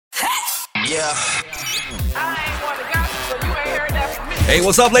Yeah. Hey,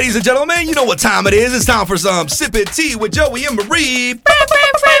 what's up, ladies and gentlemen? You know what time it is. It's time for some Sippin' Tea with Joey and Marie.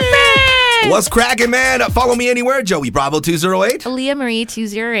 What's cracking, man? Follow me anywhere. Joey Bravo 208. Aaliyah Marie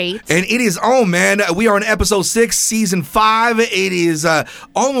 208. And it is on, man. We are in episode 6, season 5. It is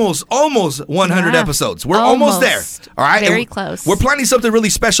almost 100 episodes. We're almost there. All right. Very close. We're planning something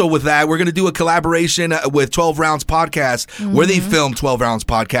really special with that. We're going to do a collaboration with 12 Rounds Podcast, where they film 12 Rounds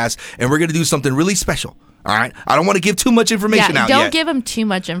Podcast, and we're going to do something really special. All right. I don't want to give too much information out yet. Don't give them too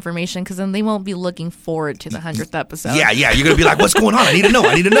much information because then they won't be looking forward to the 100th episode. Yeah. You're going to be like, what's going on? I need to know.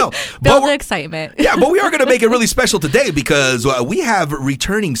 Build the excitement. Yeah, but we are going to make it really special today because we have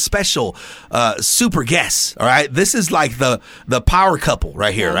returning special super guests. All right. This is like the power couple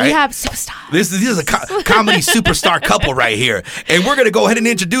right here, right? We have superstars. This is a comedy superstar couple right here. And we're going to go ahead and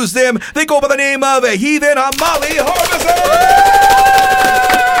introduce them. They go by the name of Heathen Molly Harbison.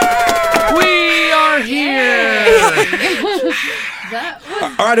 We are here. That was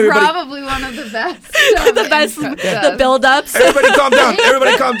All right, everybody. probably one of the best. The build-ups. Everybody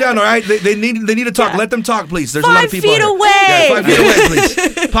calm down. All right. They need to talk. Let them talk, please. There's a lot of people 5 feet out here. away. Yeah, 5 feet away, please.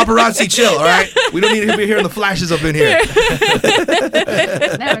 Paparazzi, chill. All right. We don't need to be hearing the flashes up in here.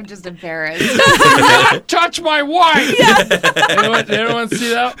 Now I'm just embarrassed. Do not touch my wife. Anyone see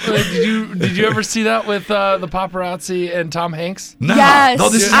that? Did you ever see that with the paparazzi and Tom Hanks? No. Yes, No,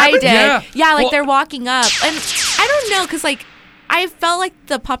 this is I did. Yeah. Like Well- they're walking up. And I don't know, because like, I felt like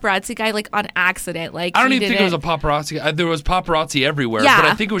the paparazzi guy, like on accident. Like I don't even think it was a paparazzi. There was paparazzi everywhere, Yeah. but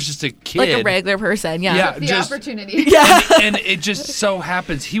I think it was just a kid. like a regular person. Yeah. Yeah. The opportunity. And it just so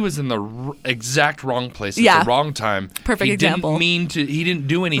happens he was in the exact wrong place at Yeah. the wrong time. Perfect he example. He didn't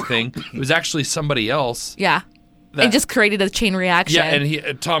do anything. It was actually somebody else. Yeah. That- It just created a chain reaction. Yeah,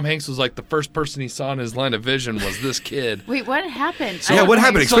 and Tom Hanks was like the first person he saw in his line of vision was this kid. Wait, what happened? Yeah, what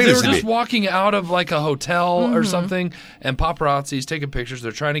happened? So Explain they this were to just me. walking out of like a hotel Mm-hmm. or something, and paparazzi's taking pictures.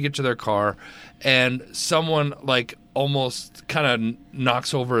 They're trying to get to their car, and someone like almost kind of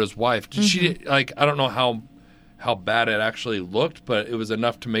knocks over his wife. She like I don't know how bad it actually looked, but it was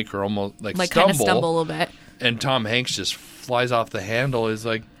enough to make her almost like kind of stumble a little bit. And Tom Hanks just flies off the handle. Is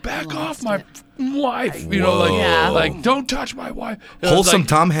like, back off my it. wife. You Whoa. know, Yeah. like don't touch my wife. It was Wholesome like-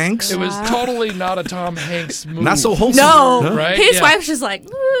 Tom Hanks? It was totally not a Tom Hanks movie. Not so wholesome. No. Huh? Right? His Yeah. wife's just like,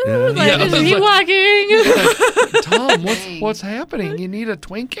 like, Yeah, is it's he like- walking? Tom, what's happening? You need a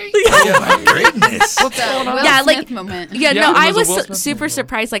Twinkie? My goodness. What's going on? Will Yeah, Smith like- moment. Yeah, Yeah, no, it I was a was Will Smith super movie.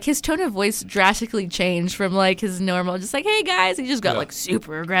 surprised. Like, his tone of voice drastically changed from, like, his normal, just like, hey, guys. He just got, like,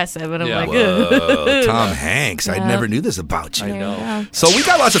 super aggressive. And I'm Yeah. like, Whoa, Tom Hanks. I Yeah. never knew this about you. I know. Yeah. So we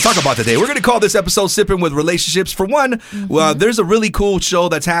got lots to talk about today. We're going to call this episode Sipping with Relationships. For one, there's a really cool show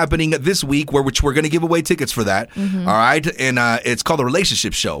that's happening this week which we're going to give away tickets for that. All right. And it's called The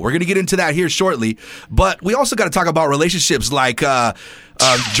Relationship Show. We're going to get into that here shortly. But we also got to talk about relationships like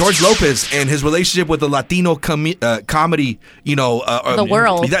George Lopez and his relationship with the Latino comedy, The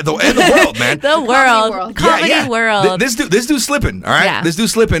world. Yeah, the world, man. The world. world. Comedy world. This dude's slipping, all right? Yeah. This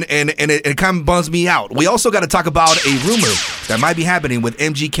dude's slipping, and it kind of bums me out. We also got to talk about a rumor that might be happening with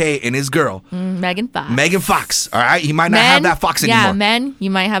MGK and his girl, Megan Fox. Megan Fox, all right? He might not have that Fox anymore. Yeah, men, you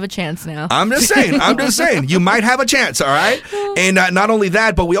might have a chance now. I'm just saying, you might have a chance, all right? And not only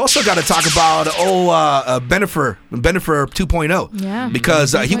that, but we also got to talk about Bennifer 2.0. Yeah.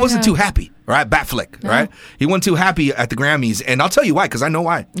 Because he wasn't too happy, all right? Batfleck, all right? He wasn't too happy at the Grammys, and I'll tell you why, because I know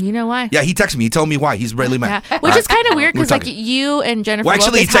why. You know why? Yeah, he texted me. He told me why. He's really mad. Yeah. Which is kind of weird We're because like talking. you and Jennifer Well,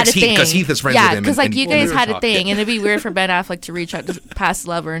 actually, Lopez he had a texts Heath, thing. 'cause Heath is friends yeah, with him, because like and you when we guys were had a talking. thing, and it'd be weird for Ben Affleck to reach out to past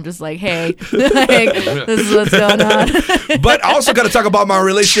lover and just like, hey, like, this is what's going on. But I also got to talk about my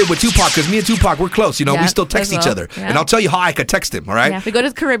relationship with Tupac, because me and Tupac, we're close. You know, Yeah, we still text as each well. other. Yeah. And I'll tell you how I could text him, all right? Yeah, we go to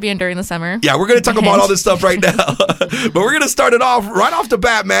the Caribbean during the summer. Yeah, we're going to talk about all this stuff right now. But we're going to start it off right off the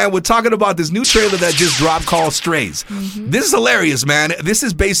bat, man. We're talking about this new trailer that just dropped called Strays. This is hilarious, man. This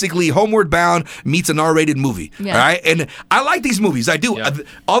is basically Homeward Bound meets an R-rated movie, Yeah. all right? And I like these movies. I do. Yeah.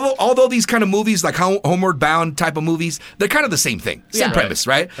 Although these kind of movies, like Homeward Bound type of movies, they're kind of the same thing. Same Yeah. premise,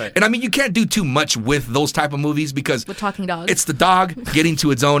 right? Right. And I mean, you can't do too much with those type of movies because With talking dogs. it's the dog getting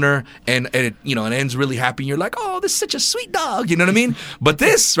to its owner, and it, it ends really happy. And you're like, oh, this is such a sweet dog. You know what I mean? But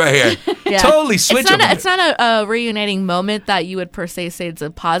this right here, Yeah. totally switch It's not, them. it's not a reuniting moment that you would per se say it's a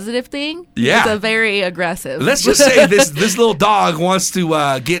positive thing. Yeah. It's a very aggressive. Let's just say this little dog wants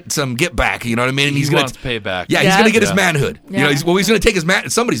to get back. You know what I mean? And He he's gonna wants payback. Yeah, he's Yeah. gonna get his Yeah. manhood. You know, Yeah. he's gonna take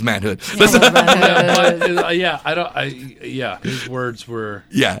somebody's manhood. His words were.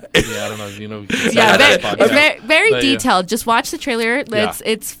 Yeah. Yeah, I don't know if you know. yeah, That's very, podcast. very But, yeah. detailed. Just watch the trailer.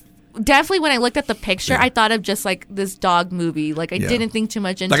 It's definitely when I looked at the picture, I thought of just like this dog movie. Like I didn't think too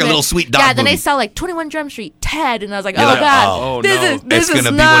much into Like a it. little sweet dog Yeah, then I movie. saw like 21 Jump Street, Ted, and I was like, You're oh like, god, oh, this no. is this It's is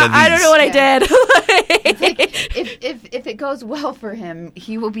gonna be not. one of I don't these. know what I Yeah. did. If it goes well for him,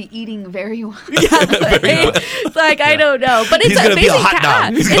 he will be eating very well. Like I don't know, but it's He's an gonna be a amazing hot dog.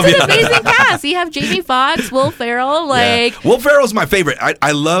 cast. He's It's gonna be an a- amazing cast. You have Jamie Foxx, Will Ferrell, like. Will Ferrell's my favorite.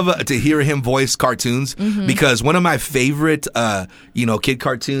 I love to hear him voice cartoons Mm-hmm. because one of my favorite, kid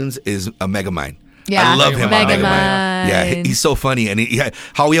cartoons is Megamind. Yeah. I love him on Megamind. Megamind. Yeah, he's so funny, and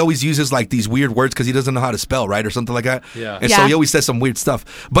how he always uses like these weird words because he doesn't know how to spell, right, or something like that. Yeah. And so Yeah. he always says some weird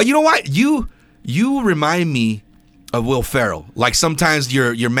stuff. But you know what? You remind me of Will Ferrell. Like sometimes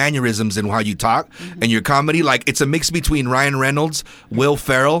your mannerisms and how you talk and your comedy, like it's a mix between Ryan Reynolds, Will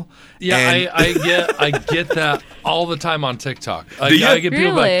Ferrell. Yeah, and I get that all the time on TikTok. Do you? I get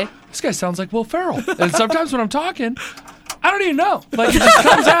people Really? like, this guy sounds like Will Ferrell. And sometimes when I'm talking, I don't even know. Like it just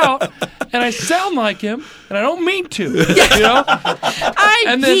comes out, and I sound like him, and I don't mean to. You know? I'm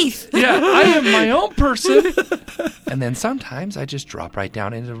And then, Heath. yeah, I am my own person. And then sometimes I just drop right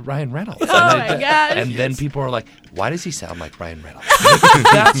down into Ryan Reynolds. Oh my gosh. And then people are like, why does he sound like Ryan Reynolds?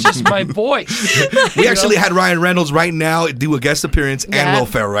 That's just my voice. we actually had Ryan Reynolds right now do a guest appearance and Yeah. Will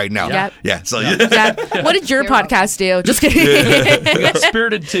Ferrell right now. Yep. Yeah. So Yeah. What did your You're podcast do? Just kidding. We got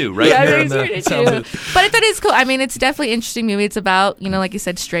Spirited 2 right Yeah, here I in mean, the it's sound weird booth. too. But I thought it's cool. I mean, it's definitely an interesting movie. It's about, like you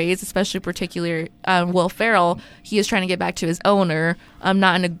said, strays, especially particular Will Ferrell. He is trying to get back to his owner.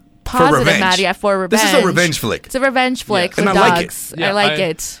 Not in a positive revenge. matter. Yeah, for revenge. This is a revenge flick. It's a revenge flick And for I like it. dogs. Yeah, I like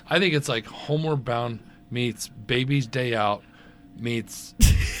it. I think it's like Homeward Bound meets Baby's Day Out meets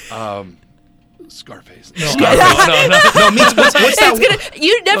Scarface. No, no, means what's that?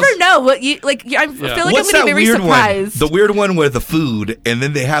 You never know what you like. I feel like What's I'm that going to be very weird surprised. one? The weird one with the food, and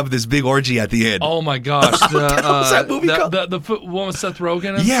then they have this big orgy at the end. Oh my gosh! The, was that movie called? The one with Seth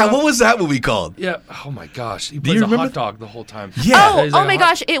Rogen. And yeah, stuff? what was that movie called? Yeah. Oh my gosh! He you plays a remember? hot dog the whole time. Yeah. He's Oh like my a hot-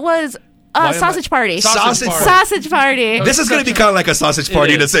 gosh! It was Why am I- Sausage Party. Sausage Party. Sausage Party. This is going to be kind of like a sausage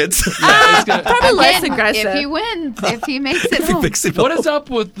party in a is. sense. Yeah, it's gonna- Probably less Again, aggressive. if he wins, if he makes it If he home. picks it What up. is up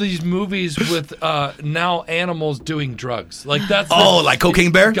with these movies with now animals doing drugs? Like that's like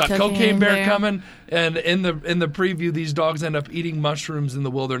Cocaine Bear? Got Cocaine Cocaine Bear Bear. coming, and in the preview, these dogs end up eating mushrooms in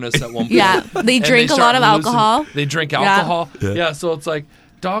the wilderness at one point. Yeah, they And drink a start lot of losing- alcohol. They drink Yeah. alcohol. Yeah, so it's like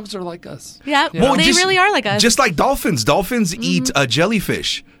dogs are like us. Yeah, You know? they just- really are like us. Just like dolphins. Dolphins eat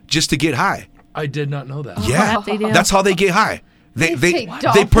jellyfish just to get high. I did not know that. Yeah, they do. that's how they get high. They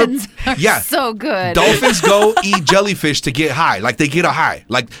Dolphins are yeah. so good. Dolphins go eat jellyfish to get high. Like they get a high.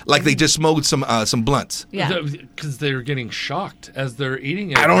 Like they just smoked some blunts. yeah. Because they're getting shocked as they're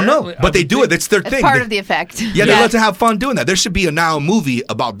eating it. I don't know, apparently. I but they would do think- it. It's their It's thing. part They- of the effect. yeah, they Yeah. love to have fun doing that. There should be a movie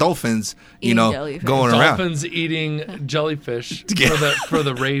about dolphins, Eating jellyfish. going around. Dolphins eating jellyfish Yeah. for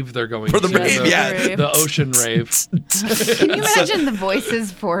the rave they're going For the to. rave, yeah. The ocean rave. Can you imagine the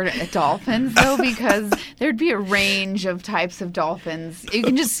voices for dolphins though? Because there'd be a range of types of dolphins. You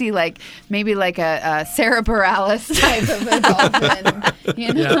can just see maybe a Sarah Bareilles type of a dolphin.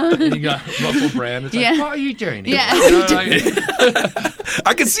 You know? Yeah, and you got Russell Brand. It's like, Yeah. what are you doing? Yeah. You know, like-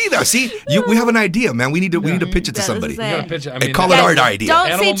 I can see that. See, we have an idea, man. We need to pitch it to That is somebody. the You gotta thing. pitch it. I And mean, call it Yeah, our idea. Don't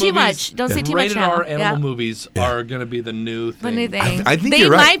say Animal too movies- much. Don't say too much. rated R now. animal Yeah. movies are going to be the new thing. The new thing. I think they you're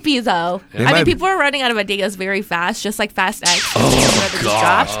right. might be though. They I might mean, be. people are running out of ideas very fast, just like Fast X.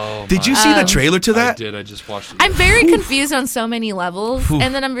 gosh. Oh, Did you my- see the trailer to I that? did. I just watched it. I'm very confused on so many levels,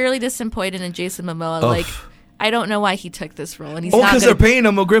 and then I'm really disappointed in Jason Momoa. Like, I don't know why he took this role, and he's Oh, not. because Gonna, they're paying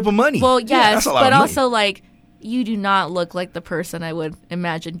him a grip of money. well, Yeah, yes, that's a lot but of money. also like. You do not look like the person I would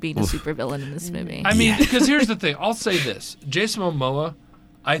imagine being a supervillain in this movie. I mean, because here's the thing. I'll say this: Jason Momoa,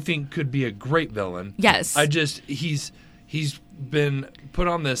 I think, could be a great villain. Yes. He's been put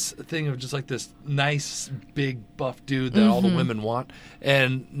on this thing of just like this nice big buff dude that all the women want,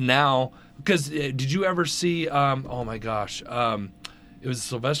 and now because did you ever see? Oh my gosh, it was a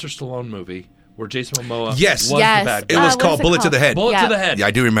Sylvester Stallone movie where Jason Momoa Yes. was Yes. the bad it guy. Uh, was what called is it Bullet to called? the Head. Bullet Yeah. to the head. Yeah,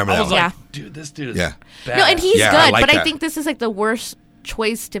 I do remember I that was one. like, Yeah. dude, this dude is Yeah. bad. No, and he's Yeah, I good, like but I that. think this is like the worst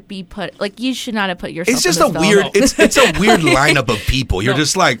choice to be put. Like, you should not have put yourself. It's just in a this film. weird. It's a weird lineup of people. You're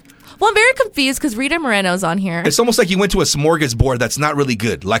just like. Well, I'm very confused because Rita Moreno's on here. It's almost like you went to a smorgasbord that's not really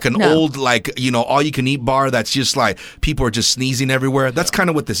good, like an No. old, all you can eat bar that's just like people are just sneezing everywhere. That's kind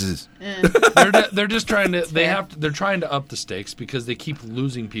of what this is. They're just trying to they're trying to up the stakes because they keep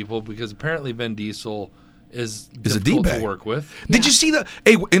losing people because apparently Vin Diesel is a difficult D-bag. to work with. Did you see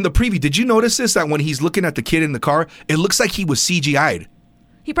in the preview? Did you notice this? That when he's looking at the kid in the car, it looks like he was CGI'd.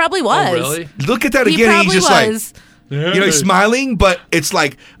 He probably was. Oh, really? Look at that He again. And probably he's just was. You know, he's smiling, but it's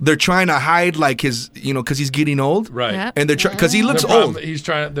like they're trying to hide like his, because he's getting old. Right. Yeah. And they're because he looks The problem,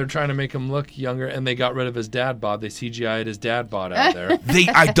 old. They're trying to make him look younger, and they got rid of his dad bod. They CGI'd his dad bod out there.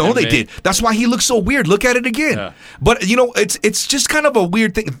 I know they did. That's why he looks so weird. Look at it again. Yeah. But it's just kind of a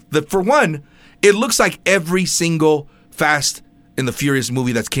weird thing. For one, it looks like every single Fast and the Furious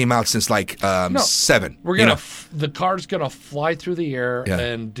movie that's came out since like 7. We're gonna the car's gonna fly through the air Yeah.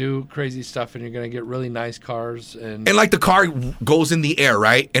 and do crazy stuff, and you're gonna get really nice cars and And like the car goes in the air,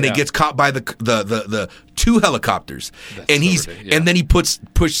 right? And Yeah. it gets caught by the 2 helicopters. That's And so he's ridiculous. and then he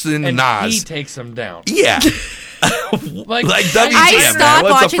pushes in and Nas. he takes them down. Yeah. Like WTF, I man. stopped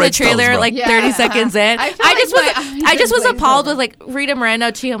What's up, watching the French toast, trailer bro? like Yeah. 30 seconds in. I feel I like just my was eyes I just are was glazed appalled over. with like Rita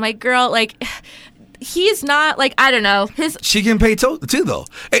Moreno too. I'm like, girl, like he's not like I don't know his. She can pay too, though.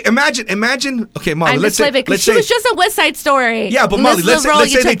 Hey, imagine. Okay, Molly. I'm let's just say, living because let's she say, was just a West Side Story. yeah, but And Molly, this is let's the say, role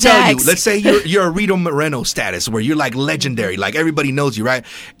let's say they took tell next. you, let's say you're a Rita Moreno status where you're like legendary, like everybody knows you, right?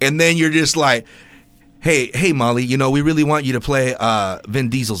 And then you're just like, hey, Molly, we really want you to play Vin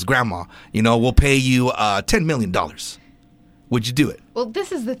Diesel's grandma. We'll pay you $10 million. Would you do it? Well,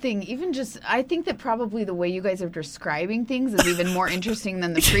 this is the thing. Even I think that probably the way you guys are describing things is even more interesting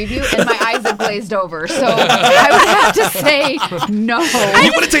than the preview, and my eyes have glazed over. So I would have to say no.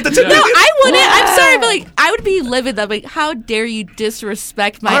 You wouldn't take the $10 million? No, I wouldn't. I'm sorry, but like I would be livid. That like, how dare you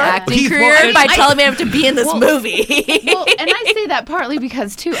disrespect my All right, acting Heath, career well, by telling me I have to be in this movie? Well, and I say that partly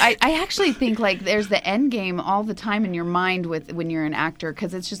because too, I actually think like there's the end game all the time in your mind when you're an actor,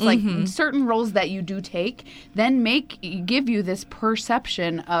 because it's just like certain roles that you do take then give you this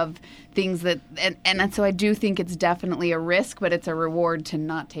perception of things that and so I do think it's definitely a risk, but it's a reward to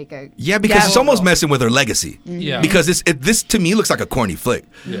not take a Because it's almost role. messing with her legacy. Yeah. Because this to me looks like a corny flick.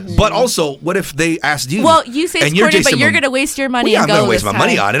 But also, what if they asked you? Well, you say it's and you're corny, but Jason you're Momoa- going to waste your money Well, yeah, and I'm go gonna waste this my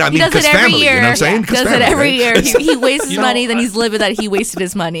money time. on it. I He mean, does it 'cause every family, year. you know what I'm saying? 'Cause Does family, it every right? year. He wastes his know, money, then he's livid that he wasted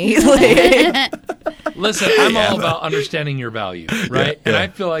his money. Like, Listen, I'm all about understanding your value, right? And yeah. I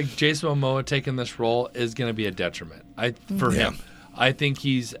feel like Jason Momoa taking this role is going to be a detriment for him. I think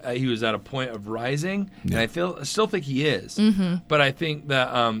he was at a point of rising, and I still think he is. But I think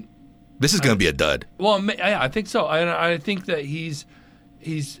that This is going to be a dud. well, I think so. I think that he's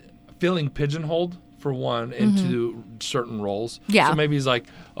feeling pigeonholed for one into certain roles. Yeah. So maybe he's like,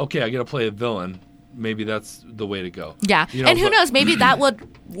 okay, I got to play a villain. Maybe that's the way to go. yeah. You know, And who but- knows? Maybe that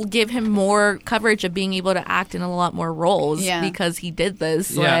would give him more coverage of being able to act in a lot more roles Yeah. because he did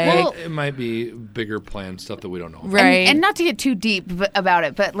this. Yeah, Like, it might be bigger planned stuff that we don't know. about. right. And not to get too deep about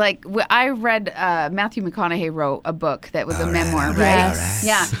it, but like I read Matthew McConaughey wrote a book that was a memoir, right? Yes.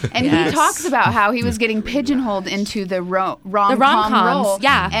 Yeah, and Yes. he talks about how he was getting pigeonholed into the rom-com rom-coms, role.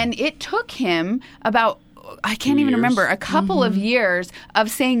 yeah. And it took him about I can't 2 even years? remember a couple of years of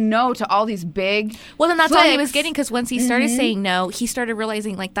saying no to all these big. well, then that's all he was flicks. getting because once he started saying no, he started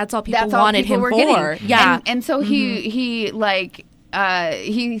realizing like that's all people That's all wanted people him were for. getting. Yeah. and so he like.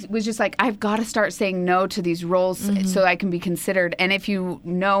 He was just like, I've got to start saying no to these roles so I can be considered. And if you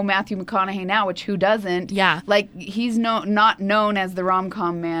know Matthew McConaughey now, which who doesn't? Yeah. Like he's not known as the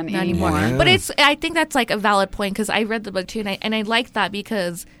rom-com man anymore. Yeah. But I think that's like a valid point because I read the book too, and I like that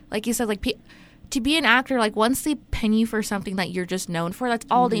because, like you said, like to be an actor, like once they pin you for something that you're just known for, that's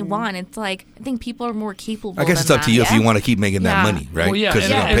all they want. It's like I think people are more capable. I guess it's than up to you that. if you want to keep making that Yeah. money, right? Well, yeah,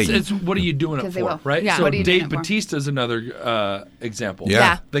 Because and they're going to pay you. it's what are you doing it 'Cause they for, will. right? Yeah. So What are you doing Dave it for? Batista is another example.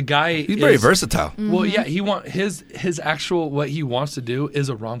 Yeah. The guy He's very is- versatile. Well, yeah, he his actual what he wants to do is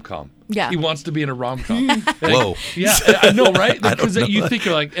a rom com. Yeah. he wants to be in a rom com. Whoa. Yeah, I know, right? I don't Because know. you think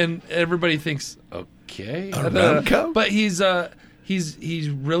you're like, and everybody thinks, okay, A rom-com? but he's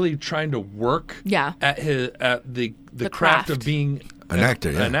really trying to work. Yeah. at the The craft craft. of being An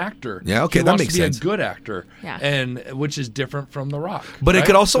actor, yeah. An actor. Yeah, okay, he that wants makes to be sense. a good actor. Yeah. and which is different from The Rock. But it right?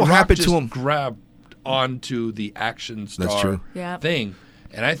 could also The Rock happen to just him- Grabbed onto the action star That's true. Yeah. thing,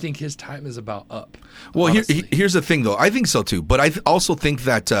 and I think his time is about up. Well, honestly. here's the thing, though. I think so too, but I also think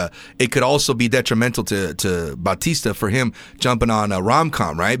that it could also be detrimental to Bautista for him jumping on a rom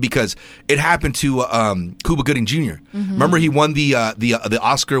com, right? Because it happened to Cuba Gooding Jr. Remember, he won the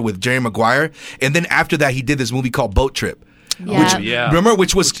Oscar with Jerry Maguire, and then after that, he did this movie called Boat Trip. Yeah. Yeah. Remember,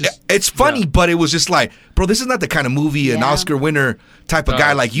 which was Which is- it's funny, yeah. but it was just like, bro, this is not the kind of movie an Yeah. Oscar winner type of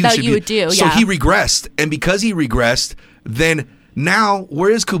guy like you That should you be. would do, So yeah. he regressed, and because he regressed, then now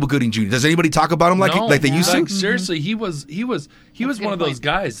where is Cuba Gooding Jr.? Does anybody talk about him like No, they used like, to? seriously, he was a one good of those point.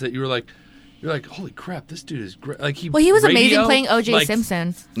 guys that you're like, holy crap, this dude is great. Like he was amazing radio, playing O.J. like,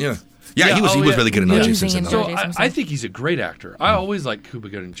 Simpson. Yeah, he was really good in O.J. Amazing Simpson. in though. So O.J. I Simpson. think he's a great actor. I always like Cuba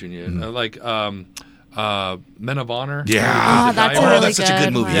Gooding Jr. Like Men of Honor. Yeah. Ah, that's a really that's such a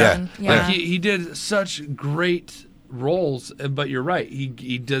good movie. one. Yeah. Yeah. Like he did such great roles, but you're right. He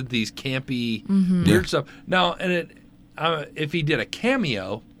did these campy Mm-hmm. weird stuff. Now, and if he did a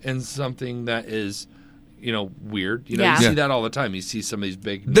cameo in something that is, weird, Yeah. you Yeah. see that all the time. You see some of these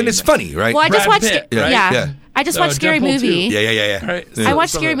big. Then it's funny, right? Well, I just Brad watched. Pitt, Yeah. right? Yeah. I just watched Scary Deadpool 2. Movie. Yeah. Right. I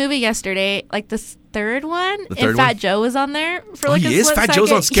watched So Scary the- Movie yesterday, like the third one, The and third Fat one? Joe was on there for Oh, like he a is? split Fat Joe's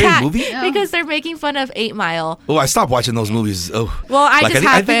second. on Scary Yeah, Movie? Yeah. because they're making fun of 8 Mile. Oh, I stopped watching those movies. Oh, Well, I like, just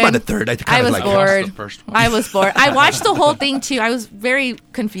I think by happened. the third, I I kind of was like. I watched bored. the first one. I was bored. I watched the whole thing too. I was very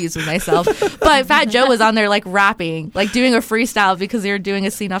confused with myself. But Fat Joe was on there like rapping, like doing a freestyle because they were doing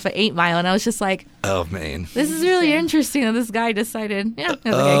a scene off of 8 Mile, and I was just like, Oh man. this is really interesting that this guy decided. Yeah, I was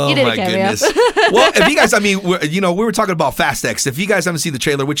like, Oh he did my a cameo. goodness. Well, if you guys, I mean, we were talking about Fast X. If you guys haven't seen the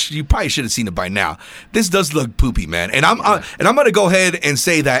trailer, which you probably should have seen it by now, this does look poopy, man. And I'm going to go ahead and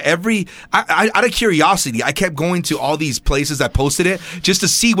say that out of curiosity, I kept going to all these places that posted it just to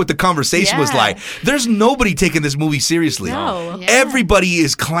see what the conversation was Yeah. like. There's nobody taking this movie seriously. No. Yeah. Everybody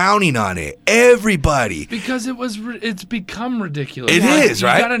is clowning on it. Everybody. Because it's become ridiculous. It Like, is,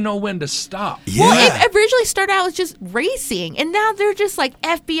 right? You got to know when to stop. Yeah. Well, it originally started out as just racing, and now they're just like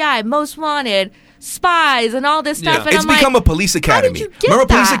FBI, Most Wanted, spies, and all this stuff. Yeah. And It's I'm become like, a Police Academy. you get Remember,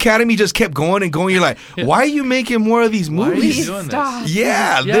 Police that? Academy just kept going and going. You're like, why are you making more of these Why are you movies? doing Stop. this?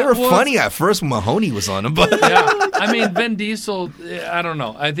 Yeah, Yeah, they were well, funny at first when Mahoney was on them, but Yeah, I mean Vin Diesel. I don't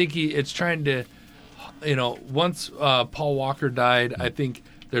know. I think it's trying to, once Paul Walker died, I think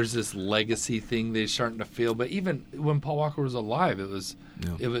there's this legacy thing they're starting to feel. But even when Paul Walker was alive,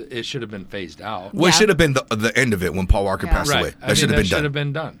 it should have been phased out. well, it Yeah. should have been the end of it when Paul Walker Yeah. passed away. That should have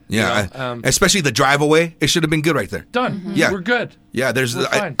been done. done. Yeah, especially the drive away. It should have been good right there. Done. Yeah. we're good. Yeah, We're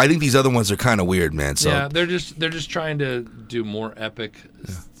fine. I think these other ones are kind of weird, man. So Yeah, they're just trying to do more epic,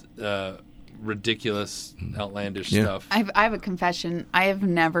 ridiculous, outlandish Yeah. stuff. I have a confession. I have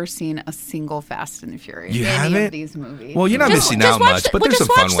never seen a single Fast and the Furious. You any haven't? of these movies. Well, you're not just, missing just out watch much, the, but well, there's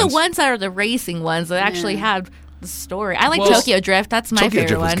just some watch fun the ones. ones that are the racing ones that actually have the story. I like Well, Tokyo Drift. That's my Tokyo favorite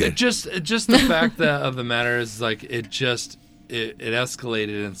Drift was one. good. Just the fact of the matter is like it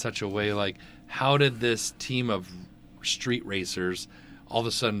escalated in such a way. Like, how did this team of street racers all of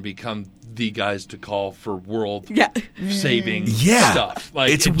a sudden become the guys to call for world saving Yeah. stuff?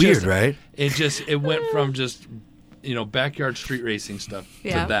 Like, It's it weird, just- right? It went from just backyard street racing stuff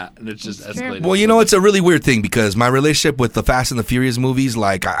Yeah. to that, and it's just It's true. escalated. Well, it's a really weird thing because my relationship with the Fast and the Furious movies,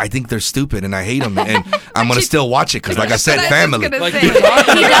 like, I think they're stupid and I hate them, and I'm gonna still watch it because, like I said, family. Like, He does it.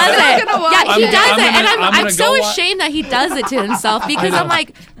 gonna watch Yeah, he it. does it, and I'm I'm gonna so go watch- ashamed that he does it to himself because I'm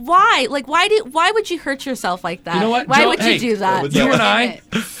like, why? Like, why would you hurt yourself like that? You know what? Why Joe, would hey, you do that? You and I,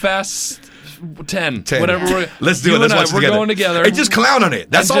 Fast 10, whatever. Let's do you it. Let's and I, watch it we're together. going together. And just clown on it.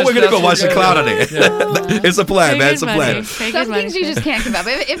 That's And all we're just- gonna go watch that's and what clown on we're it. It's a plan, Pay man. good It's a money. plan. Pay good Some money. things you just can't give up.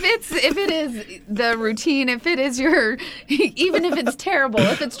 If it is the routine, if it is your, even if it's terrible,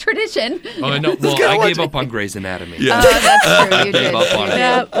 if it's tradition. Oh, no. Well, gotta I watch gave it. up on Grey's Anatomy. Yeah. That's true. You Gave did. up on it.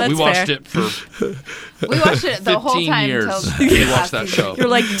 Yeah, that's we watched fair. it for We watched it the whole 15 time years. until We last watched that season. show. You're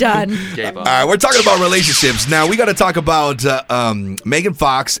like done. Gave up. All right, we're talking about relationships. Now, we got to talk about Megan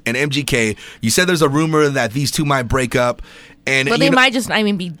Fox and MGK. You said there's a rumor that these two might break up. And Well, you they know- might just not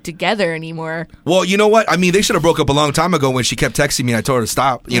even be together anymore. Well, you know what? I mean, they should have broke up a long time ago when she kept texting me. I told her to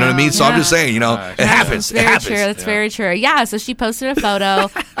stop. You know what I mean? So I'm Yeah. just saying, it happens. That's It very happens. true. That's very true. Yeah. So she posted a photo,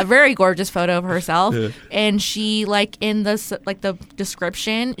 a very gorgeous photo of herself, and she in the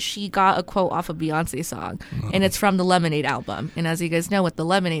description, she got a quote off a Beyonce song, and it's from the Lemonade album. And as you guys know, with the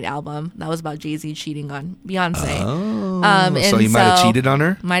Lemonade album, that was about Jay-Z cheating on Beyonce. So he might have cheated on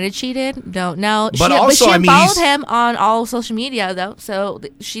her? Might have cheated. Don't know. But she, also, she I mean, followed he's- him on all social media though, so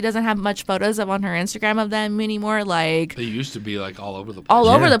she doesn't have much photos of on her Instagram of them anymore. Like They used to be like all over the place. all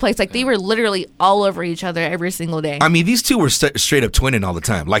over Yeah. the place. Like they were literally all over each other every single day. I mean, these two were straight up twinning all the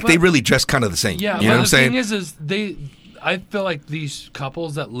time. Like, they really dressed kind of the same. Yeah, You know what I'm the saying? thing is I feel like these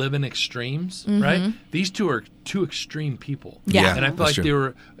couples that live in extremes, Mm-hmm. right? These two are two extreme people. Yeah. Yeah, and I feel that's like true. they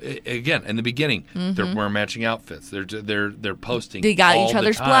were again in the beginning. They're wearing matching outfits. They're posting. They got all each the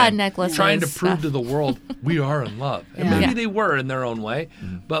other's time, blood necklaces, trying to prove stuff. to the world we are in love. And Yeah. maybe Yeah. they were in their own way,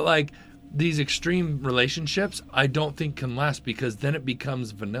 Mm-hmm. but like. These extreme relationships, I don't think can last because then it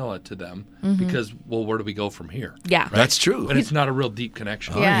becomes vanilla to them. Because, well, where do we go from here? yeah. That's true. But it's not a real deep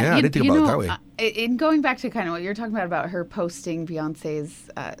connection. Oh, yeah, I didn't think about it that way. In going back to kind of what you're talking about her posting Beyonce's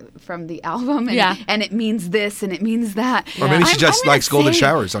from the album, and, Yeah. and it means this and it means that. Or maybe she I'm just gonna likes golden say-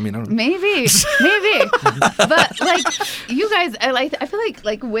 showers. I mean, I don't know. Maybe, but like you guys, I feel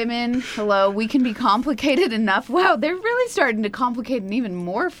like women. Hello, we can be complicated enough. Wow, they're really starting to complicate it even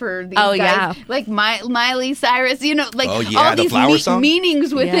more for these Oh, guys guys. yeah. Like Miley Cyrus, you know, like Oh, yeah, all the these flower song?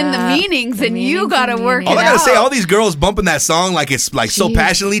 meanings within the Yeah. meanings, The and you meanings got to and work it meanings. All I gotta say, out. all these girls bumping that song like it's like so Jeez.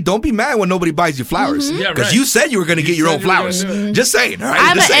 passionately. Don't be mad when nobody buys you flowers, Yeah, because right. you said you were gonna get your said own you were gonna flowers. do it. Just saying, all right?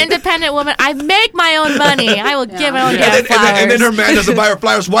 I'm Just an saying. independent woman. I make my own money. I will give my own Yeah. damn And flowers. then her man doesn't buy her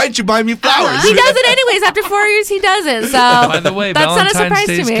flowers. Why didn't you buy me flowers? He does it anyways. After 4 years, he does it. So By the way, that's not a Valentine's surprise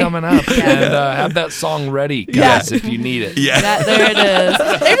Day's to me. coming up, and have that song ready, guys, if you need it. Yeah. There it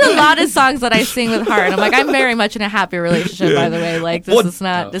is. There's a lot of songs that I sing with heart. I'm like, I'm very much in a happy relationship, by the way. Like, this Well, is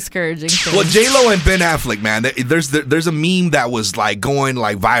not discouraging. Well, J-Lo and Ben Affleck, man, there's a meme that was like going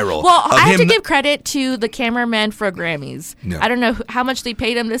like viral. Well, of I have him- to give credit to the cameraman for Grammys. Yeah. I don't know how much they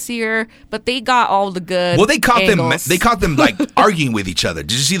paid him this year, but they got all the good. Well, they caught angles. them like arguing with each other.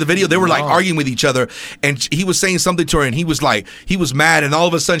 Did you see the video? They were like arguing with each other, and he was saying something to her, and he was mad, and all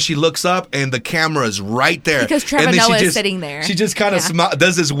of a sudden she looks up, and the camera is right there Because Trevor and then Noah she is sitting there. She just kind of Yeah.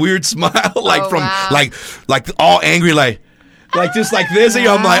 does this weird smile, like Oh, from wow. like all angry, like just like this. And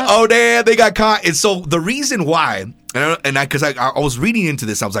I'm like, oh damn, they got caught. And so the reason why, because I was reading into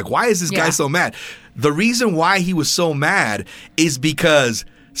this, I was like, why is this guy Yeah. so mad? The reason why he was so mad is because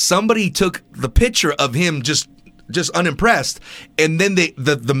somebody took the picture of him just unimpressed, and then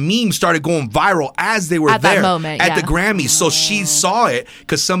the meme started going viral as they were At that there moment, at yeah. the Grammys. So she saw it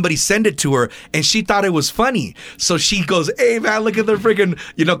because somebody sent it to her, and she thought it was funny. So she goes, "Hey man, look at the freaking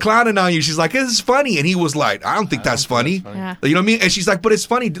clowning on you." She's like, "This is funny," and he was like, "I don't think that's funny." Yeah. You know what I mean? And she's like, "But it's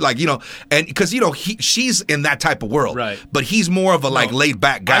funny, like and because she's in that type of world, Right. But he's more of a like laid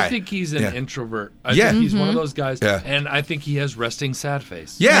back guy. I think he's an Yeah. introvert. I Yeah. think he's one of those guys, Yeah. and I think he has resting sad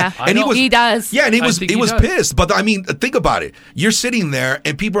face. Yeah, Yeah. and he I know. was. He does. Yeah, and he I was. think He he was does. pissed. But I mean, think about it. You're sitting there,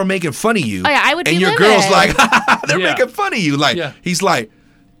 and people are making fun of you. Oh, yeah, I would And be your livid. girl's like, they're Yeah. making fun of you. Like, Yeah. he's like,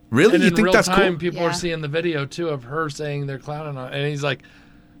 really? And You in think real that's time, cool? people Yeah. are seeing the video too of her saying they're clowning on, and he's like,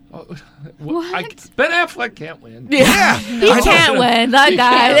 oh, What? Ben Affleck can't win. Yeah, He I know. can't win. That He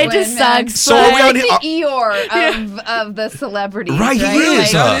guy. can't It just win, man. sucks. So but- are we on Like here- the Eeyore of the celebrities, Right, he right? is,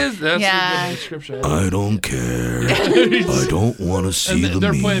 Like, huh? That is, that's Yeah. a good description. I don't care. I don't want to see And the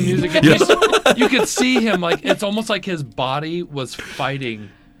they're meme. playing music. And you could see him like it's almost like his body was fighting.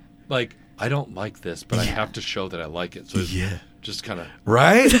 Like I don't like this, but I have to show that I like it. So it's Yeah. just kind of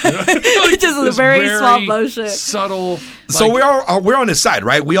Right? Just a very small motion. subtle. So like, we're on his side,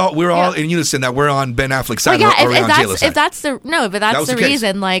 right? We're all in unison that we're on Ben Affleck's Well, side yeah, or we're on J-Lo's side. if that's the was the the case.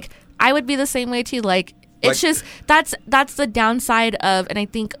 reason, like I would be the same way too. Like it's Like- just that's the downside of, and I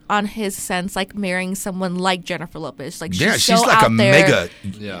think on his sense, like marrying someone like Jennifer Lopez. Like Yeah, she's she's so like out a there. mega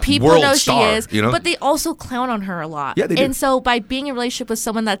Yeah. People world know star, she is, you know? but they also clown on her a lot. Yeah, they do. And so by being in a relationship with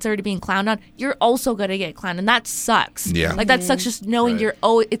someone that's already being clowned on, you're also gonna get clowned, and that sucks. Yeah. like that sucks. Just knowing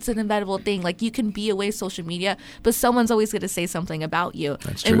Right. it's an inevitable thing. Like you can be away social media, but someone's always gonna say something about you.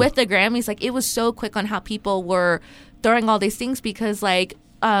 That's and true. with the Grammys, like it was so quick on how people were throwing all these things because like.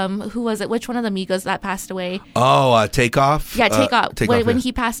 Who was it? Which one of the Migos that passed away? Takeoff. Yeah, Takeoff. When yeah.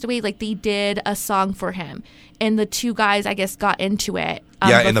 he passed away, like they did a song for him, and the two guys, I guess, got into it.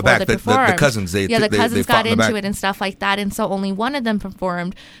 Yeah, in the before back, they the performed. cousins, they the fought cousins got in the into back. it and stuff like that, and so only one of them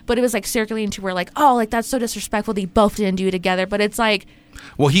performed. But it was like circulating to where like, oh, like that's so disrespectful. They both didn't do it together. But it's like,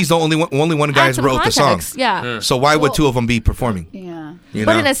 Well, he's the only one guy add some wrote the song. context. Yeah. So why would two of them be performing? Yeah. You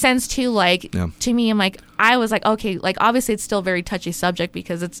But know? in a sense too, like Yeah. to me, I'm like, I was like, okay, like obviously it's still a very touchy subject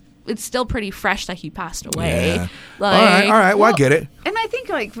because it's still pretty fresh that he passed away. Yeah. Like, all right. Well, I get it. And I think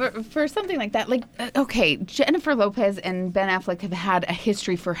like for something like that, like okay, Jennifer Lopez and Ben Affleck have had a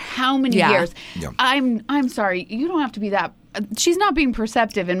history for how many Yeah. years? Yeah. I'm sorry, you don't have to be that. She's not being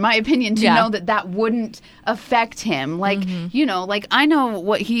perceptive, in my opinion, to Yeah. know that wouldn't affect him. Like like I know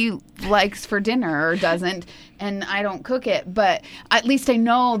what he likes for dinner or doesn't, and I don't cook it, but at least I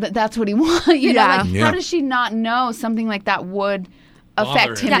know that that's what he wants. You know, Yeah. like Yeah. how does she not know something like that would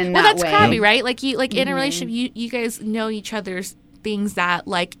affect him him. in well, that that's way? crabby, right? Like you, like in a relationship, you guys know each other's things that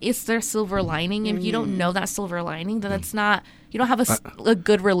like it's their silver lining. If you don't know that silver lining, then it's not. You don't have a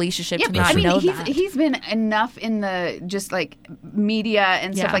good relationship Yeah, to but not I mean, know he's that. he's been enough in the just like media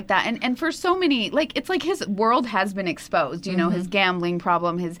and stuff Yeah. like that, and for so many, like it's like his world has been exposed. You know, his gambling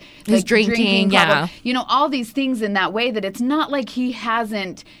problem, his like, drinking, problem, yeah. you know, all these things in that way that it's not like he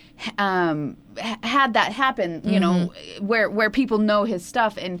hasn't had that happen. You know, where people know his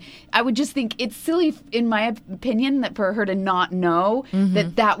stuff, and I would just think it's silly, in my opinion, that for her to not know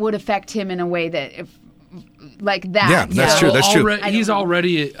that would affect him in a way that if like that. Yeah, that's true. That's true. He's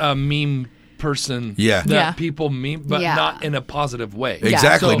already a meme person Yeah. that Yeah. people meet, but Yeah. not in a positive way.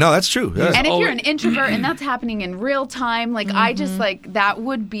 Exactly. So- No, that's true. Yeah. And if Oh, you're an introvert and that's happening in real time, like I just like that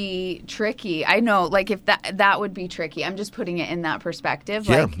would be tricky. I know, like if that would be tricky. I'm just putting it in that perspective.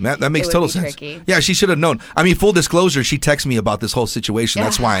 Yeah, like, that makes it would total be sense. tricky. Yeah, she should have known. I mean, full disclosure, she texted me about this whole situation.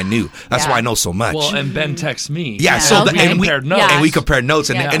 That's Yeah. why I knew. That's Yeah. why I know so much. Well, and Ben texts me. yeah, so Okay. and we compared notes. Yeah. and we compared notes,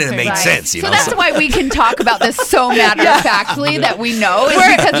 and, Yeah. and it made Right. sense. You So know, that's why we can talk about this so matter of factly that we know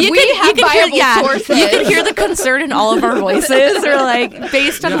is because You we can- have you can hear- viable yeah, sources. You can hear the concern in all of our voices, or like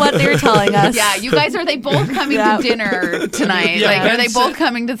based on what they're telling us. Yeah, you guys, are they both coming Yeah. to dinner tonight? Yeah, like, are they Ben both said-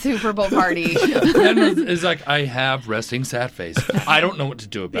 coming to the Super Bowl party? Ben is like, I have resting sad face. I don't know what to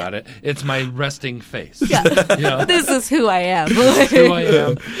do about it. It's my resting face. Yeah. You know, This is who I am. who I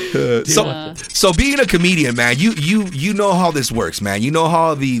am. So being a comedian, man, you know how this works, man. You know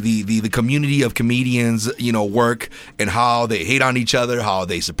how the community of comedians, work, and how they hate on each other, how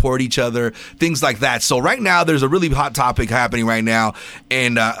they support each other, things like that. So right now, there's a really hot topic happening right now,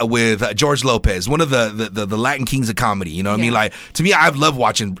 and with George Lopez, one of the Latin kings of comedy. You know what I mean? Yeah. Like, to me, I've loved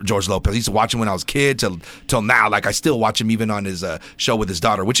watching George Lopez. I used to watch him when I was a kid till now. Like, I still watch him even on his show with his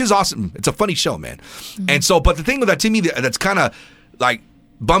daughter, which is awesome. It's a funny show, man. And so, but the thing with that, to me, that's kind of like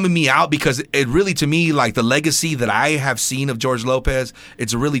bumming me out, because it really, to me, like the legacy that I have seen of George Lopez,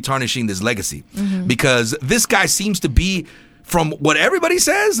 it's really tarnishing this legacy, because this guy seems to be, from what everybody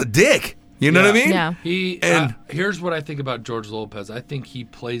says, a dick. You know what I mean? Yeah. And here's what I think about George Lopez. I think he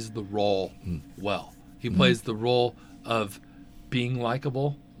plays the role well. He plays the role of being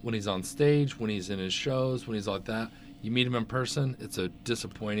likable when he's on stage, when he's in his shows, when he's like that. You meet him in person, it's a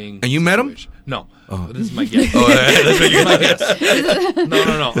disappointing. And you met him? situation. No, this is my guess. Oh, This is my guess.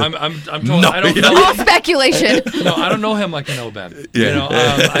 No. I'm told. No, I don't yeah. know. All speculation. No, I don't know him like I know Ben. Yeah. You know,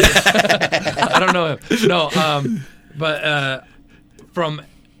 I don't know him. No, but from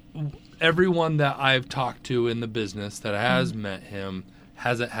everyone that I've talked to in the business that has met him,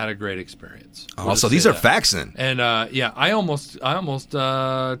 hasn't had a great experience. Oh, We'll so just these say are that. facts then. And I almost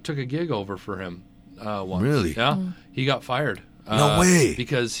took a gig over for him once. Really? Yeah, he got fired. No way.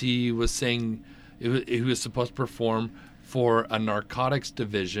 Because he was saying he was supposed to perform for a narcotics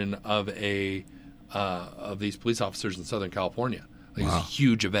division of these police officers in Southern California. Like, it was a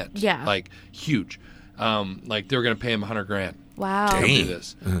huge event. Yeah. Like huge. Like they were going to pay him $100,000 Wow. to Dang. do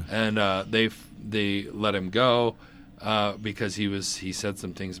this, and they let him go because he said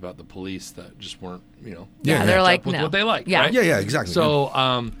some things about the police that just weren't Yeah, they're match like, up with no. what they like. Yeah. Right? Yeah, exactly. So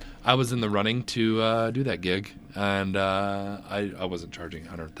I was in the running to do that gig, and I wasn't charging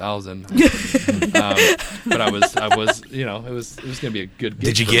 $100,000, but I was it was going to be a good gig.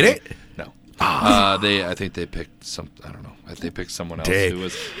 Did you for get me. it? No. I think they picked some. I don't know. They picked someone else Dang. who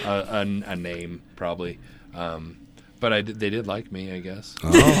was a name probably. But they did like me, I guess.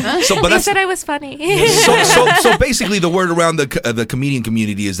 Oh. So, but They that's said I was funny. so basically the word around the comedian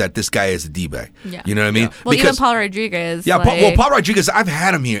community is that this guy is a D-bag. Yeah. You know what I mean? Yeah. Well, even Paul Rodriguez. Yeah, like, Paul Rodriguez, I've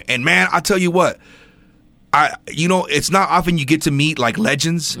had him here, and man, I tell you what, it's not often you get to meet like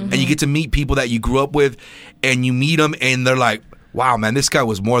legends, and you get to meet people that you grew up with, and you meet them, and they're like, wow, man, this guy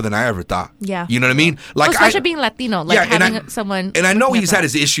was more than I ever thought. Yeah. You know what I mean? well, Like, especially being Latino, like and having someone. And I know looking he's at had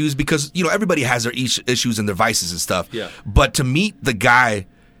that. his issues, because everybody has their issues and their vices and stuff. Yeah. But to meet the guy,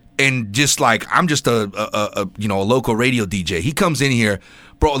 and just like, I'm just a local radio DJ. He comes in here,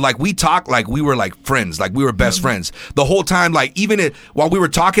 bro. Like, we talk like we were like friends, like we were best friends the whole time. Like, even while we were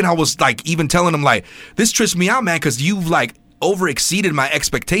talking, I was like even telling him like, this trips me out, man, because you've like over exceeded my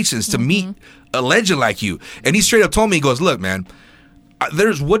expectations to meet a legend like you. And he straight up told me, he goes, look, man,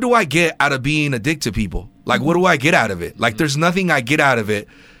 what do I get out of being a dick to people? Like, what do I get out of it? Like, there's nothing I get out of it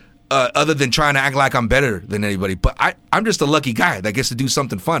other than trying to act like I'm better than anybody. But I'm just a lucky guy that gets to do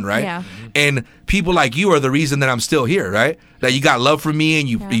something fun, right? Yeah. And people like you are the reason that I'm still here, right? That you got love for me and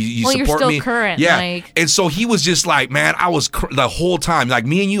you Well, you're support still me. current, Yeah. like- And so he was just like, man, I was the whole time, like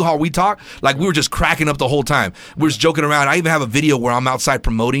me and you, how we talk, like we were just cracking up the whole time. We were just joking around. I even have a video where I'm outside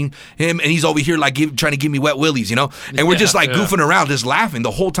promoting him, and he's over here like trying to give me wet willies, And we're just like goofing around, just laughing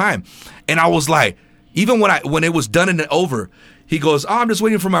the whole time. And I was like, even when it was done and over, he goes, oh, I'm just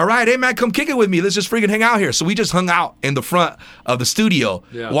waiting for my ride. Hey, man, come kick it with me. Let's just freaking hang out here. So we just hung out in the front of the studio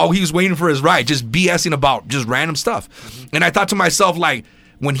while he was waiting for his ride, just BSing about just random stuff. And I thought to myself, like,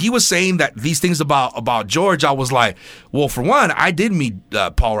 when he was saying that these things about George, I was like, well, for one, I did meet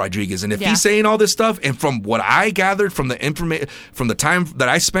Paul Rodriguez. And if he's saying all this stuff, and from what I gathered from the information, from the time that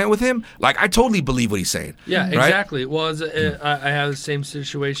I spent with him, like, I totally believe what he's saying. Yeah, right? exactly. Well, I have the same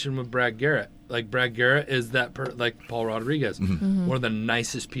situation with Brad Garrett. Like, Brad Garrett is like Paul Rodriguez, one of the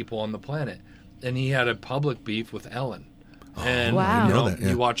nicest people on the planet. And he had a public beef with Ellen. And Wow. you know, I know that, yeah.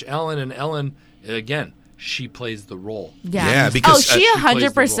 you watch Ellen, and Ellen again, she plays the role. Yeah, because, she plays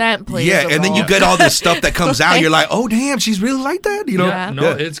the 100% plays yeah, the and then you role. get all this stuff that comes out. You're like, oh damn, she's really like that. You know? Yeah.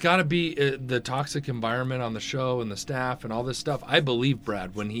 No, it's got to be the toxic environment on the show and the staff and all this stuff. I believe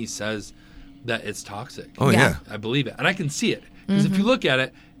Brad when he says that it's toxic. Oh yeah. I believe it, and I can see it because if you look at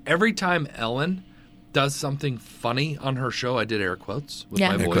it, every time Ellen does something funny on her show, I did air quotes with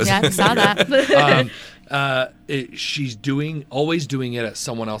my voice. Yeah, saw that. She's always doing it at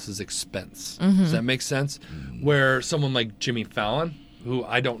someone else's expense. Mm-hmm. Does that make sense? Where someone like Jimmy Fallon, who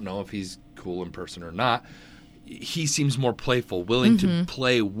I don't know if he's cool in person or not, he seems more playful, willing to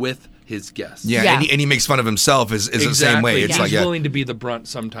play with his guests. Yeah, Yeah. And he makes fun of himself is the same way. It's He's like, yeah. willing to be the brunt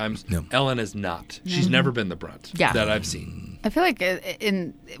sometimes. Yeah. Ellen is not. She's never been the brunt Yeah. that I've seen. I feel like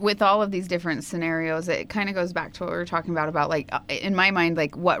with all of these different scenarios, it kind of goes back to what we were talking about like in my mind,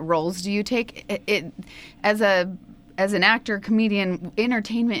 like what roles do you take? It as an actor, comedian,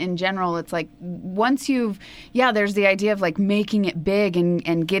 entertainment in general, it's like once there's the idea of like making it big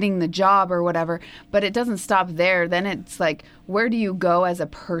and getting the job or whatever, but it doesn't stop there. Then it's like, where do you go as a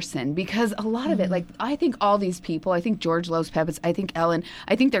person? Because a lot of it, like I think all these people, I think George Lopez, I think Ellen,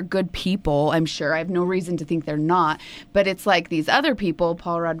 I think they're good people, I'm sure. I have no reason to think they're not. But it's like these other people,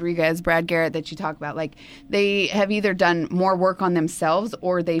 Paul Rodriguez, Brad Garrett that you talk about, like they have either done more work on themselves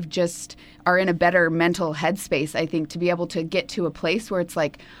or they've just are in a better mental headspace, I think, to be able to get to a place where it's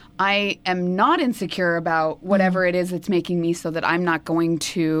like, I am not insecure about whatever it is that's making me so that I'm not going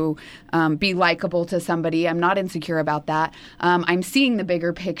to be likable to somebody. I'm not insecure about that. I'm seeing the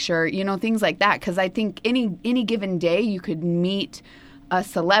bigger picture, things like that. Because I think any given day you could meet a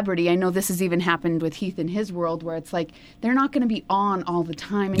celebrity. I know this has even happened with Heath in his world where it's like they're not going to be on all the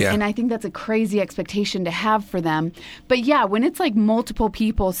time. And I think that's a crazy expectation to have for them. But yeah, when it's like multiple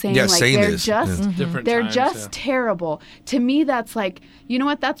people saying like they're this. just Different they're times, just terrible. To me, that's like, you know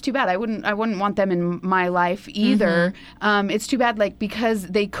what? That's too bad. I wouldn't want them in my life either. It's too bad, like, because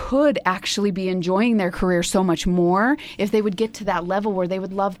they could actually be enjoying their career so much more if they would get to that level where they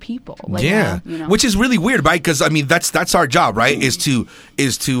would love people. Like, Yeah, which is really weird, right? Because I mean, that's our job, right? Is to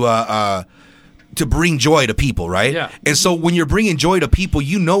bring joy to people, right? Yeah. And so when you're bringing joy to people,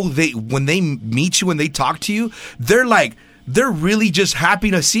 when they meet you and they talk to you, they're really just happy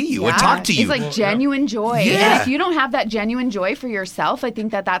to see you and talk to you. It's like genuine joy. Yeah. And if you don't have that genuine joy for yourself, I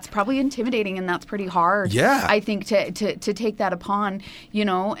think that's probably intimidating and that's pretty hard. Yeah. I think to take that upon,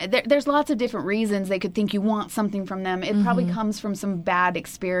 there's lots of different reasons they could think you want something from them. It probably comes from some bad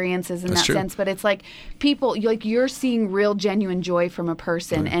experiences in That's that true. sense. But it's like people, like you're seeing real genuine joy from a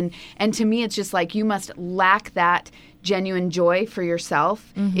person. And to me, it's just like you must lack that genuine joy for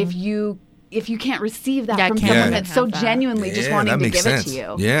yourself if you can't receive that from can't someone have that's so that. genuinely just wanting that to makes give sense. it to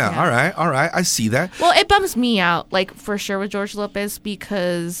you. Yeah. All right. I see that. Well, it bums me out, like for sure with George Lopez,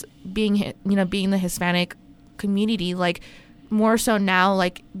 because being the Hispanic community, like more so now,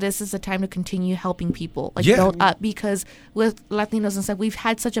 like this is the time to continue helping people, like build up, because with Latinos and stuff, we've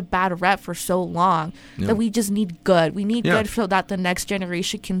had such a bad rep for so long that we just need good. We need good so that the next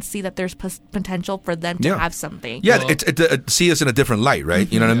generation can see that there's potential for them to have something. Yeah, see us in a different light,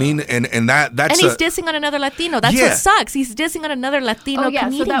 right? You know what I mean? And that's and he's dissing on another Latino. That's what sucks. He's dissing on another Latino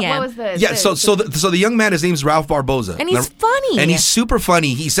comedian. So what was the So the young man, his name's Ralph Barboza, and he's funny. And he's super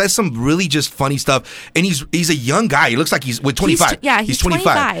funny. He says some really just funny stuff, and he's a young guy. He looks like he's 25. He's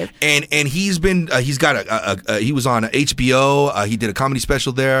 25. And he's been he's got he was on HBO. He did a comedy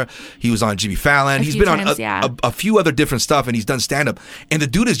special there. He was on Jimmy Fallon. He's been on a few other different stuff, and he's done stand up. And the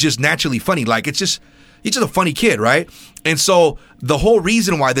dude is just naturally funny. Like he's just a funny kid, right? And so the whole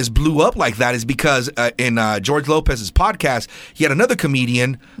reason why this blew up like that is because in George Lopez's podcast, he had another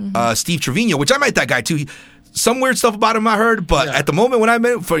comedian, Steve Trevino, which I met that guy too. Some weird stuff about him I heard, but at the moment when I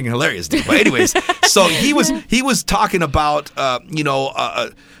met him, fucking hilarious dude. But anyways, so he was talking about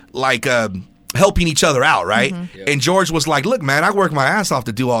helping each other out, right? And George was like, look, man, I work my ass off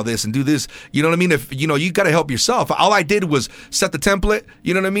to do all this and do this. You know what I mean? If you got to help yourself. All I did was set the template.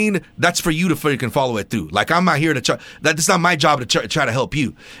 You know what I mean? That's for you to freaking follow it through. Like, I'm not here to that's not my job to try to help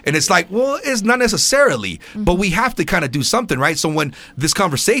you. And it's like, well, it's not necessarily, but we have to kind of do something, right? So when this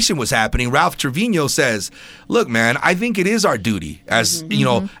conversation was happening, Ralph Trevino says, look, man, I think it is our duty as,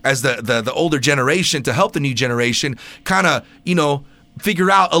 as the older generation to help the new generation kind of,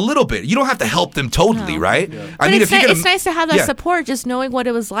 figure out a little bit. You don't have to help them totally, right? I mean, it's, it's nice to have that support, just knowing what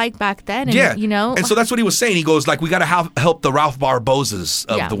it was like back then. And, you know, and so that's what he was saying. He goes like, we got to help the Ralph Barbosas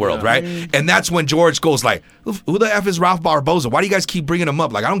of the world, right? And that's when George goes like, who the F is Ralph Barbosa? Why do you guys keep bringing him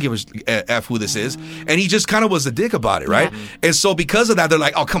up? Like, I don't give a F who this is. And he just kind of was a dick about it, right? And so because of that, they're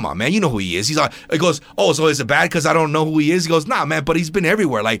like, oh, come on, man, you know who he is. He's like, it goes, oh, so is it bad because I don't know who he is? He goes, nah, man, but he's been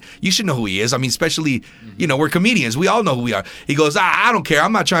everywhere. Like, you should know who he is. I mean, especially, you know, we're comedians. We all know who we are. He goes, I don't care.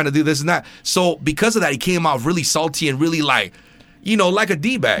 I'm not trying to do this and that. So because of that, he came off really salty and really like, you know, like a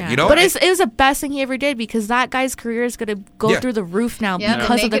D-bag, you know? But it was the best thing he ever did because that guy's career is going to go through the roof now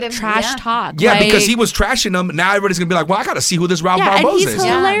because of the trash talk. Yeah, like, because he was trashing them. Now everybody's going to be like, well, I got to see who this Ralph Barbosa and he's is.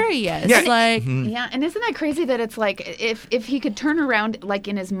 hilarious. Yeah. Like, and isn't that crazy that it's like if he could turn around like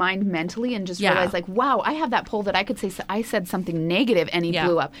in his mind mentally and just realize like, wow, I have that poll that I could say I said something negative and he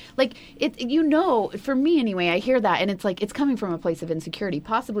blew up. Like, it, you know, for me anyway, I hear that and it's like it's coming from a place of insecurity,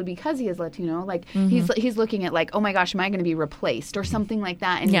 possibly because he is Latino. Like, he's looking at like, oh my gosh, am I going to be replaced or something like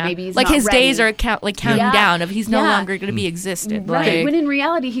that? And maybe he's like not his ready. Days are counting down of he's no longer going to be existent. Right. Like, when in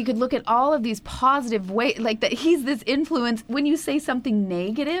reality, he could look at all of these positive ways, like that he's this influence. When you say something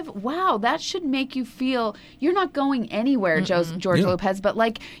negative, wow, that should make you feel you're not going anywhere, George Lopez, but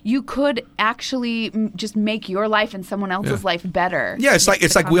like you could actually just make your life and someone else's life better. Yeah, it's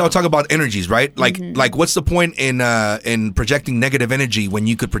like we all talk about energies, right? Like what's the point in projecting negative energy when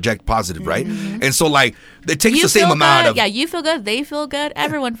you could project positive, right? And so like it takes the same amount of you feel good, they feel good,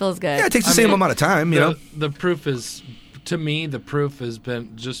 everyone feels good. Yeah, it takes the same amount of time, you know. The proof is, to me, the proof has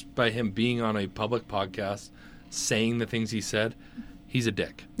been just by him being on a public podcast, saying the things he said. He's a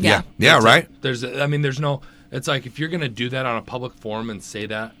dick. Yeah, right. There's no. It's like if you're going to do that on a public forum and say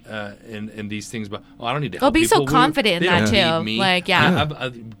that in these things, but I don't need to help be people. so confident in that They don't too. need me.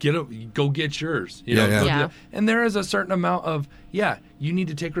 Like, go get yours. You know, go do that. And there is a certain amount of you need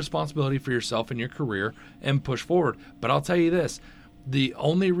to take responsibility for yourself and your career and push forward. But I'll tell you this: the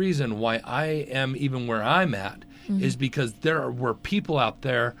only reason why I am even where I'm at is because there were people out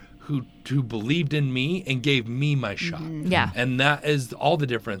there who believed in me and gave me my shot. Yeah. And that is all the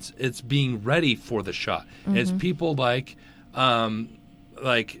difference. It's being ready for the shot. It's people like the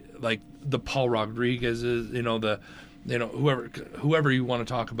Paul Rodriguez's, whoever you want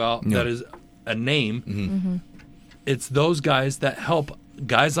to talk about that is a name. It's those guys that help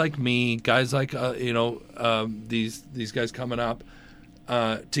guys like me, guys like these guys coming up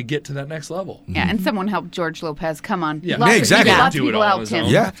to get to that next level. Yeah, and someone helped George Lopez. Come on. Yeah, exactly. Lots of people helped him.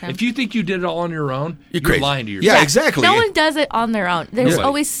 Yeah. If you think you did it all on your own, you're crazy. lying to yourself. Yeah, exactly. No one does it on their own. There's Nobody.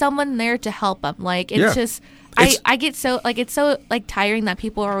 always someone there to help them. Like, it's just... I get so like it's so like tiring that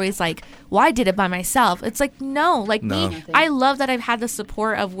people are always like, well, I did it by myself. It's like no. Me, I love that I've had the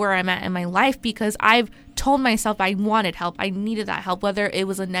support of where I'm at in my life because I've told myself I wanted help. I needed that help, whether it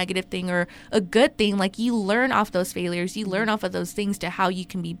was a negative thing or a good thing. Like, you learn off those failures, you learn off of those things to how you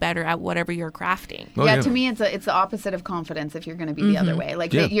can be better at whatever you're crafting. To me, it's the opposite of confidence. If you're going to be the other way,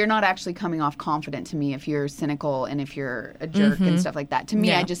 like you're not actually coming off confident to me if you're cynical and if you're a jerk and stuff like that. To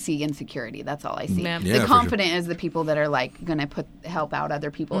me, I just see insecurity. That's all I see. The confident is the people that are like going to help out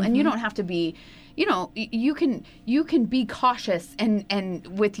other people, and you don't have to be. You know, you can be cautious and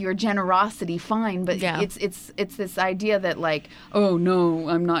with your generosity, fine. But it's this idea that like, oh no,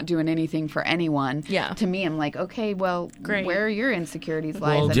 I'm not doing anything for anyone. Yeah. To me, I'm like, okay, well, great. Where are your insecurities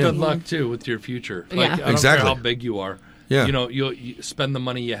lies? Well, good luck too with your future. Like, I don't care how big you are. Yeah. You know, you spend the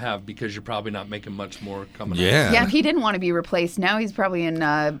money you have because you're probably not making much more coming out. Yeah, if he didn't want to be replaced, now he's probably in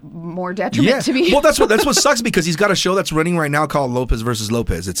more detriment to me. Well, that's what sucks because he's got a show that's running right now called Lopez versus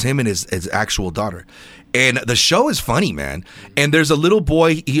Lopez. It's him and his actual daughter. And the show is funny, man. And there's a little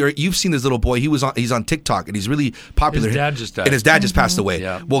boy here. You've seen this little boy. He's on TikTok and he's really popular. His dad just died. And his dad just passed away.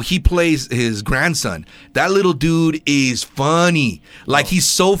 Yeah. Well, he plays his grandson. That little dude is funny. Like, he's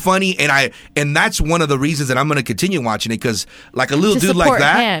so funny. And that's one of the reasons that I'm going to continue watching it, because like a little dude like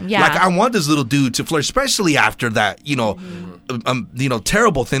that, like I want this little dude to flourish, especially after that,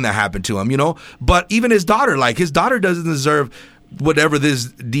 terrible thing that happened to him, But even his daughter doesn't deserve whatever this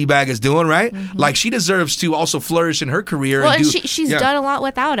D-bag is doing, right? Like, she deserves to also flourish in her career. Well, and she's done a lot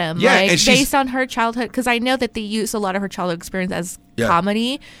without him. Yeah, like, and based on her childhood, because I know that they use a lot of her childhood experience as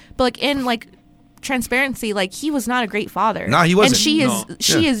comedy, but like in like transparency, like, he was not a great father. No, he wasn't. And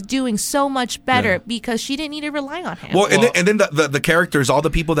she is doing so much better because she didn't need to rely on him. Well, and then the characters, all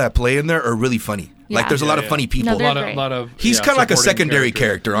the people that play in there are really funny. Like, there's a lot of funny people. No, a lot of he's kind of like a secondary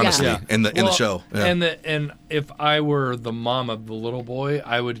character, honestly, in the show. Yeah. And if I were the mom of the little boy,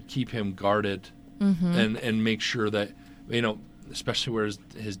 I would keep him guarded and make sure that, especially where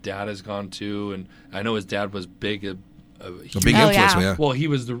his dad has gone to, and I know his dad was big A big influence, yeah. Well, he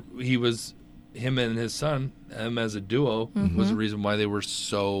was him and his son, as a duo, was the reason why they were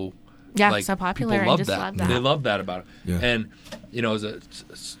so so popular. People loved and just that. loved that. They loved that about it. Yeah. And it was a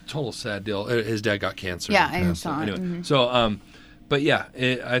total sad deal. His dad got cancer. Yeah, I saw it. Anyway, so but yeah,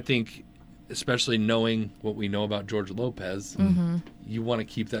 I think, especially knowing what we know about George Lopez, you want to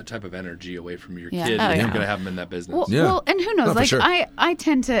keep that type of energy away from your kid. Oh, if yeah. you're going to have him in that business. Well, and who knows? No, for Like sure. I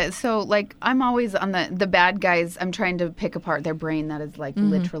tend to, so like I'm always on the bad guys. I'm trying to pick apart their brain. That is like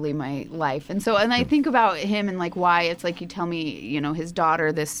literally my life. And so, and I think about him and like why it's like you tell me, you know, his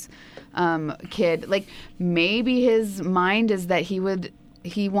daughter, this kid, like maybe his mind is that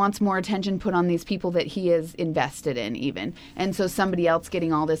he wants more attention put on these people that he is invested in even. And so somebody else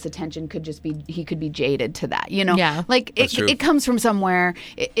getting all this attention could just be, he could be jaded to that, you know? Yeah. Like it comes from somewhere.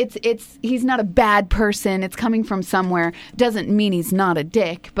 It's he's not a bad person. It's coming from somewhere. Doesn't mean he's not a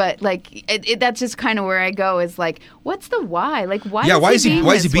dick, but like that's just kind of where I go is like, what's the why? Like why is he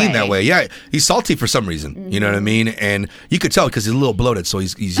being that way? Yeah, he's salty for some reason. You know what I mean? And you could tell because he's a little bloated, so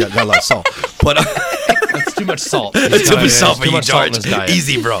he's got a lot of salt. But That's too much salt. It's too much salt for you, much salt in George. his diet.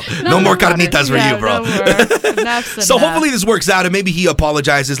 Easy, bro. No more carnitas for you, bro. So hopefully this works out and maybe he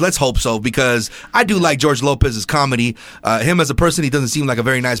apologizes. Let's hope so because I do like George Lopez's comedy. Him as a person, he doesn't seem like a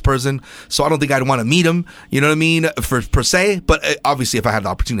very nice person. So I don't think I'd want to meet him. You know what I mean? Per se. But obviously, if I had the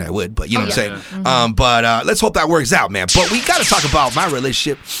opportunity, I would. But you know what I'm saying? But let's hope that works out, man. But we got to talk about my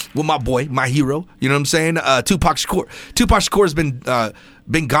relationship with my boy, my hero. You know what I'm saying? Tupac Shakur. Tupac Shakur has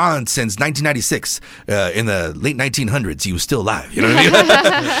been gone since 1996. In the late 1900s, he was still alive. You know what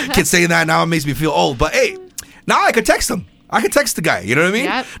I mean? Kids saying that now, it makes me feel old. But hey, now I could text him. I could text the guy. You know what I mean?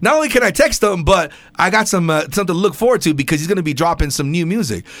 Yep. Not only can I text him, but I got some something to look forward to because he's going to be dropping some new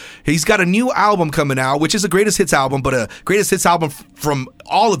music. He's got a new album coming out, which is a greatest hits album, but a greatest hits album from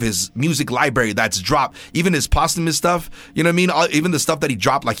all of his music library that's dropped. Even his posthumous stuff. You know what I mean? Even the stuff that he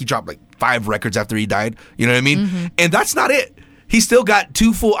dropped like 5 records after he died. You know what I mean? And that's not it. He's still got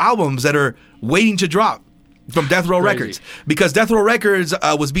 2 full albums that are waiting to drop from Death Row Records because Death Row Records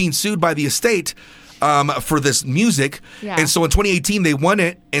was being sued by the estate for this music. Yeah. And so in 2018, they won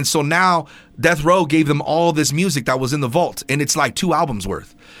it. And so now Death Row gave them all this music that was in the vault. And it's like 2 albums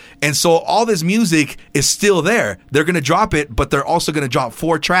worth. And so all this music is still there. They're going to drop it, but they're also going to drop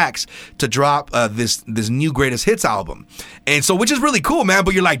 4 tracks to drop this new greatest hits album. And so, which is really cool, man.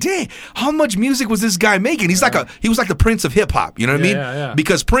 But you're like, dang, how much music was this guy making? He was like the Prince of hip hop. You know what I mean? Yeah.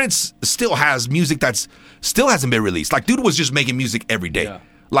 Because Prince still has music that's still hasn't been released. Like, dude was just making music every day. Yeah.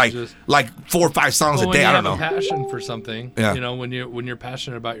 Like 4 or 5 songs a day. I don't know. When you have a passion for something, Yeah. you know, when you're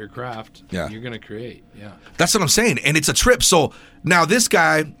passionate about your craft, Yeah. you're going to create. Yeah. That's what I'm saying, and it's a trip. So now this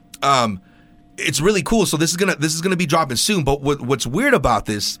guy, it's really cool. So this is gonna be dropping soon. But what's weird about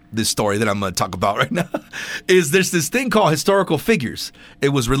this story that I'm gonna talk about right now is there's this thing called Historical Figures. It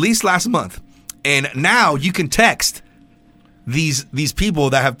was released last month, and now you can text these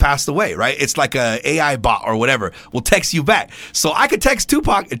people that have passed away, right? It's like a AI bot or whatever will text you back. So I could text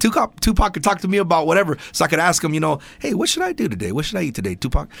Tupac, and Tupac could talk to me about whatever. So I could ask him, hey, what should I do today? What should I eat today,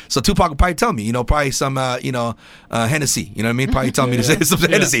 Tupac? So Tupac would probably tell me, probably some, Hennessy. You know what I mean? Probably tell me to say some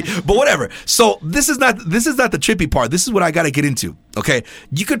Hennessy, but whatever. So this is not the trippy part. This is what I got to get into. Okay,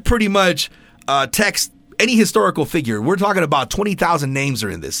 you could pretty much text any historical figure. We're talking about 20,000 names are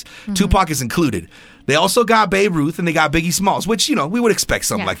in this. Tupac is included. They also got Babe Ruth and they got Biggie Smalls, which, we would expect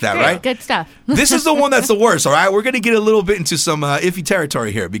something like that, great. right? Good stuff. This is the one that's the worst, all right? We're going to get a little bit into some iffy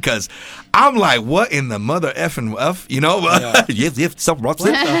territory here because I'm like, what in the mother effing F? If something wrong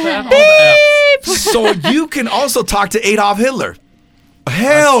with it. So you can also talk to Adolf Hitler.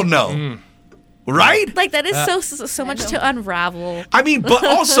 Hell no. Right? Like that is so much to unravel. I mean, but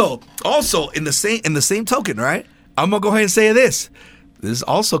also in the same token, right? I'm gonna go ahead and say this. This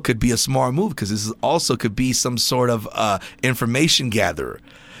also could be a smart move because this also could be some sort of information gatherer.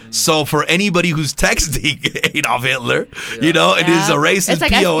 So for anybody who's texting Adolf Hitler, it is a racist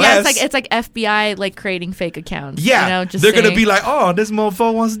POS. It's like FBI like creating fake accounts. Yeah, just they're gonna be like, oh, this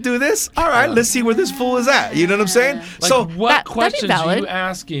mofo wants to do this. All right, let's see where this fool is at. You know what I'm saying? Like, so what that'd be questions are valid. you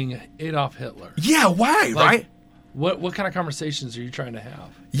asking Adolf Hitler? yeah, why? Right? What kind of conversations are you trying to have?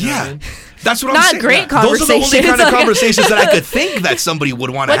 You know Yeah, what I mean? that's what I'm Not saying. great Those are the only conversations. kind of conversations that I could think that somebody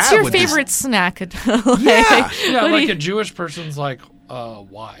would want to have. What's your with this. favorite snack? Yeah. Yeah, what like do a Jewish person's like,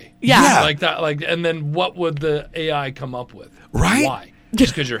 why? Yeah. Like that, and then what would the AI come up with? Right? Why?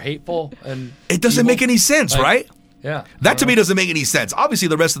 Just because you're hateful and It doesn't evil? make any sense, Like, right? Yeah. That to me doesn't make any sense. Obviously,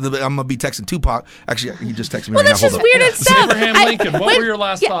 the rest of the I'm gonna be texting Tupac. Actually, he just texted me. Well, right that's now. just Hold weird and stuff. Abraham Lincoln. What were your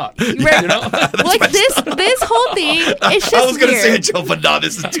last thoughts? Right. You know? Like this whole thing, it's just I was gonna weird. say a joke, but no,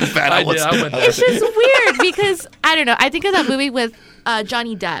 this is too bad. I went there. It's just weird because I don't know. I think of that movie with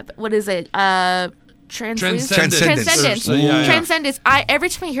Johnny Depp. What is it? Transcendence. Transcendence. Yeah. Transcendence. Every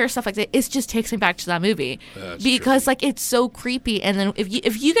time I hear stuff like that, it just takes me back to that movie because like it's so creepy. And then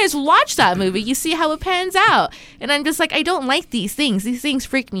if you guys watch that movie, you see how it pans out. And I'm just like, I don't like these things. These things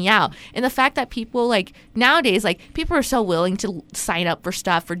freak me out. And the fact that people like nowadays, like people are so willing to sign up for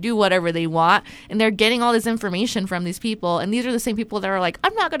stuff or do whatever they want, and they're getting all this information from these people. And these are the same people that are like,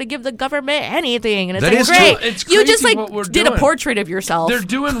 I'm not going to give the government anything. And it's That like, is great, true. It's you just crazy like what we're did a doing. portrait of yourself. They're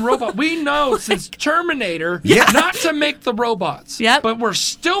doing robot. We know since Terminator, Yeah. not to make the robots. Yep. But we're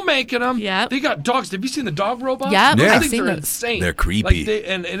still making them. Yep. They got dogs. Have you seen the dog robots? Yep, Yeah. I I've think seen they're those. insane. They're creepy. Like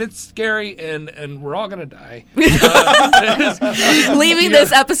and it's scary, and we're all gonna die. Leaving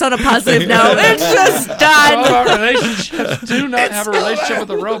this episode a positive note. It's just All done. our relationships do not have a relationship with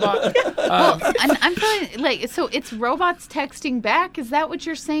a robot. And I'm feeling like, so it's robots texting back. Is that what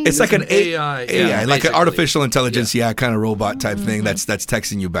you're saying? It's like an AI, AI, yeah, like an basically. artificial intelligence, kind of robot type thing. That's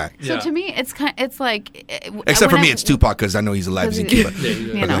texting you back. So Yeah. to me, it's like. Except for me, whenever- it's Tupac because I know he's alive. He's in Cuba.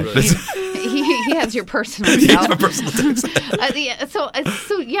 You know, Okay. he has your personal He's self. my personal text.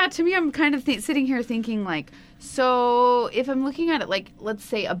 So yeah, to me, I'm kind of sitting here thinking like, so if I'm looking at it like, let's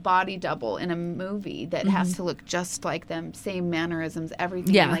say a body double in a movie that has to look just like them, same mannerisms,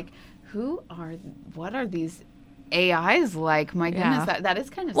 everything. Yeah. I'm like, what are these AIs like? My goodness, Yeah. that is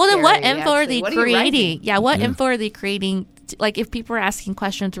kind of Well, then what scary, info are actually. they What are you creating? writing? Yeah, what info are they creating? Like, if people are asking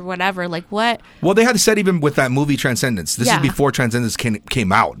questions or whatever, like what? Well, they had said even with that movie Transcendence. This Yeah. is before Transcendence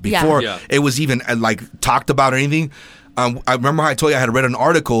came out. Before Yeah. it was even like talked about or anything. I remember how I told you I had read an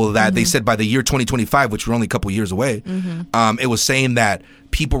article that they said by the year 2025, which we're only a couple years away, it was saying that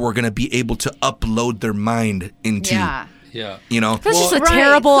people were going to be able to upload their mind into, Yeah. Yeah. That's just a Right,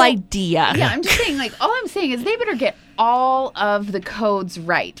 terrible so- idea. Yeah, I'm just saying, like, all I'm saying is they better get all of the codes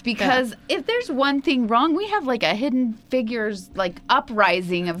right. Because if there's one thing wrong, we have, like, a Hidden Figures, like,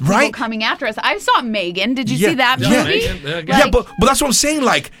 uprising of people Right. coming after us. I saw Megan. Did you Yeah. see that Yeah. movie? Megan, yeah, Yeah, Like- but that's what I'm saying.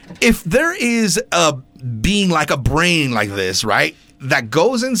 Like, if there is a being like a brain like this, right, that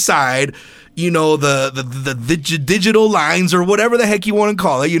goes inside, the digital lines or whatever the heck you want to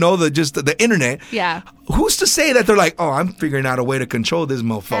call it, the internet. Yeah. Who's to say that they're like, oh, I'm figuring out a way to control this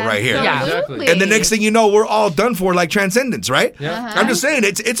mofo right here. Yeah. Exactly. And the next thing you know, we're all done for like Transcendence, right? Yeah. I'm just saying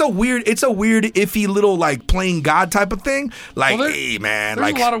it's a weird, iffy little like playing God type of thing. Like, Well, hey man,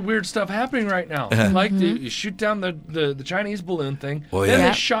 There's like a lot of weird stuff happening right now. Like you shoot down the Chinese balloon thing. Oh, Then yeah.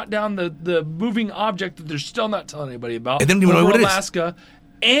 they shot down the moving object that they're still not telling anybody about. And they don't even know over what it is. Alaska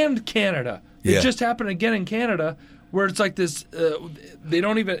and Canada. Yeah. It just happened again in Canada where it's like this. They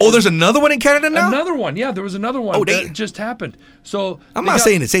don't even. oh, there's another one in Canada now. another one. Yeah, there was another one Oh, that just happened. So I'm they not got-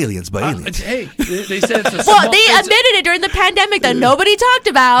 saying it's aliens, but aliens. Hey, they said it's a Well, small, they it's- admitted it during the pandemic that nobody talked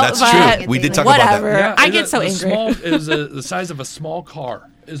about. That's but true. We did talk about that. whatever. Yeah, I it get was so the angry. Small, it was the size of a small car,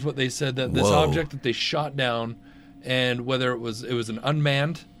 is what they said. That this Whoa. object that they shot down, and whether it was an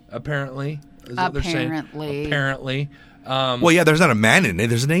unmanned, apparently, is what they're saying. Apparently. Apparently. Well, yeah, there's not a man in it.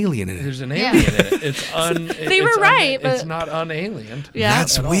 There's an alien in it. There's an Yeah. alien in it. It's They were right, It's but- not unaliened. Yeah.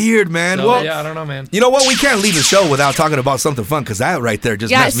 That's at all. weird, man. So, well, yeah, I don't know, man. you know what? We can't leave the show without talking about something fun because that right there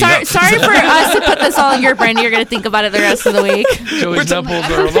just Yeah, messed me up. sorry for us to put this all in your brain. You're going to think about it the rest of the week. Joey's nipples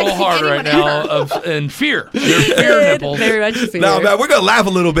are a little hard right now in fear. They're fear nipples. Very much fear. No, man, we're going to laugh a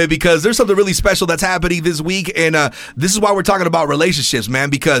little bit because there's something really special that's happening this week. And this is why we're talking about relationships, man,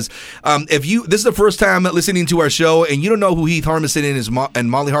 because this is the first time listening to our show and you don't know who Heath Harmison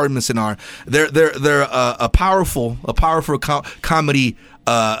and Molly Hardison are, they're a powerful comedy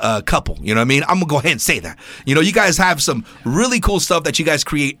couple. You know what I mean? I'm going to go ahead and say that. You guys have some really cool stuff that you guys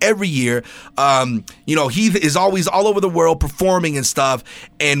create every year. Heath is always all over the world performing and stuff.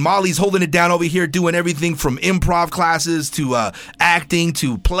 And Molly's holding it down over here, doing everything from improv classes to acting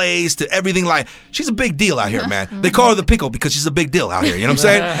to plays to everything. Like, she's a big deal out here, man. They call her the pickle because she's a big deal out here. You know what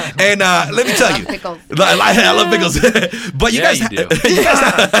I'm saying? And let me tell you. Pickles. I love pickles. But you Yeah, guys you do.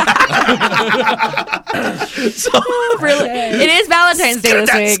 Really, it is Valentine's Day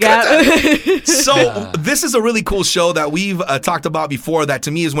this week. Yeah. So this is a really cool show that we've talked about before that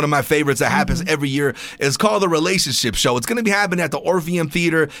to me is one of my favorites that happens every year. It's called The Relationship Show. It's going to be happening at the Orpheum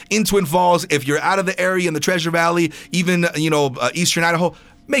Theater in Twin Falls. If you're out of the area in the Treasure Valley, even, Eastern Idaho,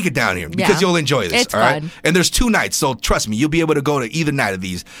 make it down here because Yeah. you'll enjoy this. It's all right? fun. And there's 2 nights, so trust me, you'll be able to go to either night of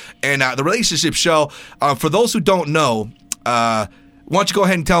these. And The Relationship Show, for those who don't know, why don't you go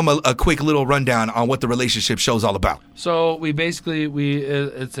ahead and tell them a quick little rundown on what the relationship show is all about? So it's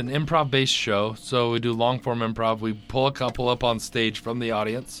an improv-based show. So we do long-form improv. We pull a couple up on stage from the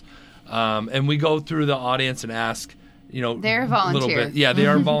audience, and we go through the audience and ask, they're a little volunteer. bit. Yeah, they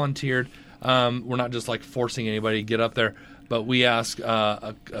are volunteered. We're not just like forcing anybody to get up there, but we ask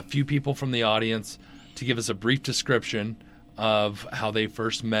a few people from the audience to give us a brief description of how they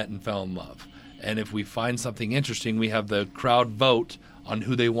first met and fell in love. And if we find something interesting, we have the crowd vote on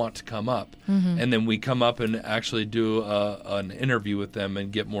who they want to come up. And then we come up and actually do an interview with them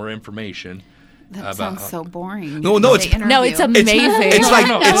and get more information. That sounds so boring. No, it's amazing.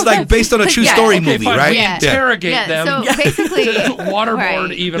 It's like based on a true story movie, fine. right? We interrogate them. So basically,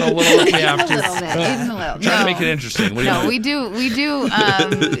 waterboard even a little if we have to. Even a little. Try to make it interesting. What do you think? we do.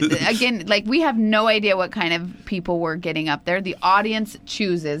 Again, like we have no idea what kind of people we're getting up there. The audience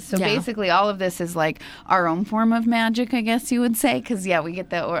chooses. So basically, all of this is like our own form of magic, I guess you would say, because we get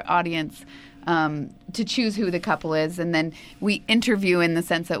the audience to choose who the couple is, and then we interview in the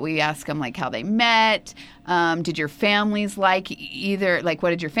sense that we ask them like how they met. Did your families what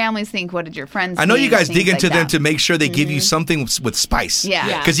did your families think? What did your friends I know think? you guys dig into like them that. to make sure they give you something with spice.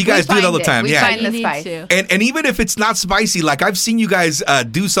 Yeah. Because you guys do it all the time. We find the spice. And even if it's not spicy, like I've seen you guys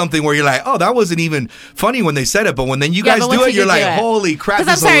do something where you're like, oh, that wasn't even funny when they said it, but when then you guys do it, you're like, holy crap,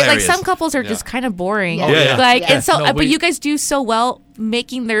 this is hilarious. Like some couples are just kind of boring. Yeah. And so, but you guys do so well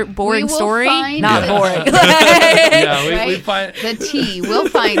making their boring story not boring. We find the tea. We'll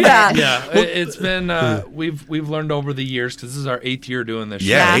find it. Yeah, it's been we've learned over the years because this is our 8th year doing this.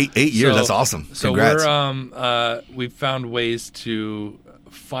 Yeah, show. 8 years. That's awesome. Congrats. So we've found ways to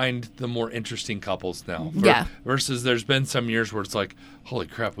find the more interesting couples now. Versus there's been some years where it's like, holy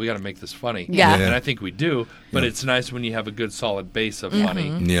crap, we got to make this funny. Yeah. And I think we do, but it's nice when you have a good solid base of funny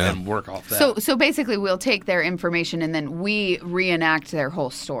and work off that. So basically we'll take their information and then we reenact their whole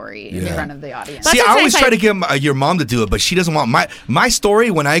story in front of the audience. See, I always try to get your mom to do it, but she doesn't want my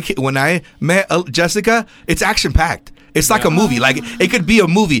story. When I met Jessica, it's action packed. It's like a movie. Like it could be a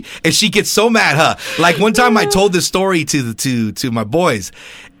movie, and she gets so mad. Like one time I told this story to my boys,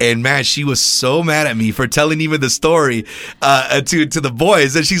 and man, she was so mad at me for telling even the story to the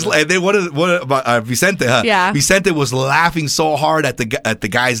boys. And she's like, then Vicente. Vicente was laughing so hard at the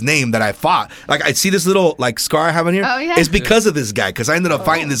guy's name that I fought. Like I see this little like scar I have on here. Oh yeah. It's because of this guy because I ended up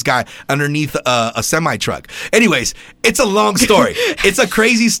fighting this guy underneath a semi truck. Anyways, it's a long story. It's a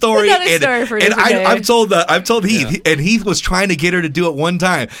crazy story. I've told Heath and Heath was trying to get her to do it one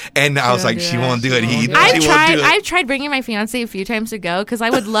time, and I was like, she won't do it, Heath. I've tried bringing my fiance a few times to go because I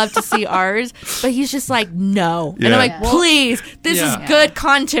would love to see ours, but he's just like, no. And I'm like, please, this is good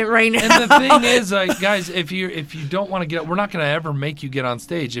content right now. And the thing is, guys, if you don't want to get, we're not going to ever make you get on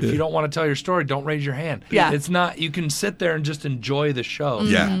stage. If you don't want to tell your story, don't raise your hand. Yeah. It's not. You can sit there and just enjoy the show.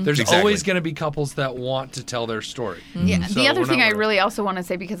 Yeah. There's always going to be couples that want to tell their story. Yeah. So the other thing I really also want to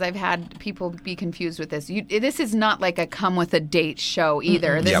say, because I've had people be confused with this, this is not like a come with a date show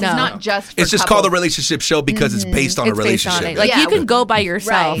either. This is not just for it's just couples. called a relationship show because it's based on a relationship. Like you can go by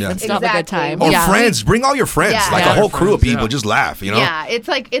yourself and still have a good time. Or friends. Bring all your friends. Like a whole crew of people. Just laugh, Yeah,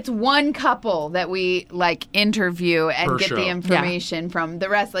 it's one couple that we like interview and get the information from. The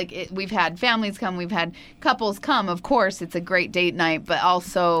rest, we've had families come, we've had couples come. Of course, it's a great date night, but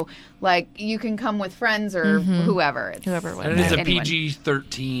also like you can come with friends or whoever. And it's a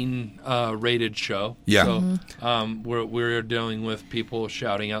PG-13 rated show. Yeah. So we're dealing with people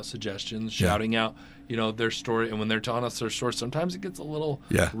shouting out suggestions, shouting out their story, and when they're telling us their story, sometimes it gets a little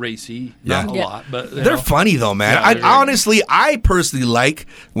racy. Not a lot, but they're funny though, man. I personally like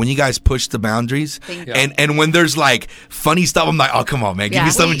when you guys push the boundaries, and when there's like funny stuff, I'm like, oh come on, man, give me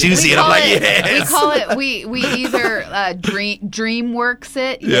something juicy, and I'm like, yes. We call it we either DreamWorks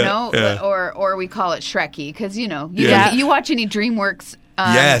it, or we call it Shrekky because you watch any DreamWorks.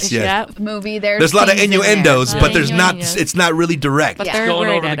 Movie. There's a lot of innuendos, but there's not. It's not really direct. But they're going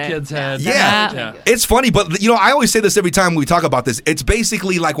great over at the it. kids' heads. Yeah, it's funny, but I always say this every time we talk about this. It's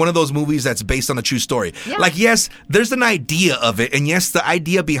basically like one of those movies that's based on a true story. Yeah. Like, yes, there's an idea of it, and yes, the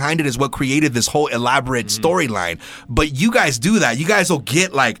idea behind it is what created this whole elaborate storyline. But you guys do that. You guys will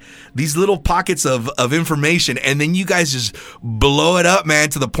get like these little pockets of information, and then you guys just blow it up,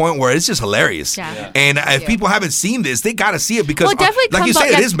 man, to the point where it's just hilarious. Yeah. And if people haven't seen this, they got to see it because, like you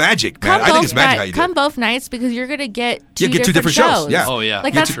say, it is magic, man. I think it's magic how you do it. Come both nights because you're gonna get two different shows. Yeah. Oh yeah.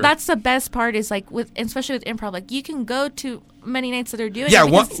 Like that's the best part is like especially with improv, like you can go to many nights that are doing it.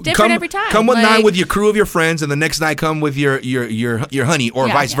 It's different every time. Come one night with your crew of your friends, and the next night come with your honey, or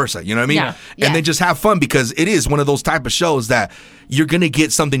vice versa. You know what I mean? And then just have fun because it is one of those type of shows that you're gonna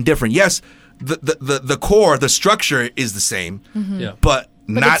get something different. Yes. the core, the structure is the same, Yeah. but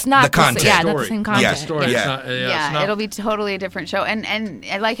not it's not the content. Yeah, not the same content. Yeah. Story. Yeah. It's not, Yeah, it's not, it'll be totally a different show. And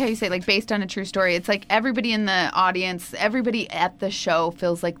I like how you say, like, based on a true story. It's like everybody in the audience, everybody at the show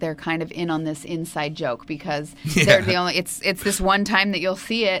feels like they're kind of in on this inside joke because they're the only. It's this one time that you'll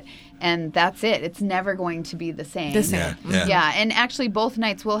see it, and that's it. It's never going to be the same. The same. Yeah. And actually, both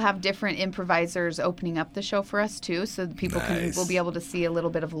nights we'll have different improvisers opening up the show for us too, so that people will be able to see a little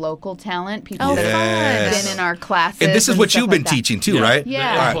bit of local talent. People Oh, that have Yes. been in our classes. And this is what stuff you've been like that. teaching too, right? Yeah.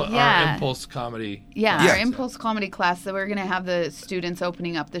 All right. Yeah. Our Impulse comedy. Yeah, Yeah. our Impulse Comedy class. So we're going to have the students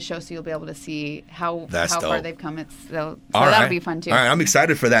opening up the show, so you'll be able to see how That's far dope. they've come. So All that'll right. be fun too. All right, I'm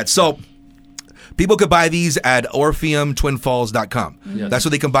excited for that. So people could buy these at orpheumtwinfalls.com. Yes. That's where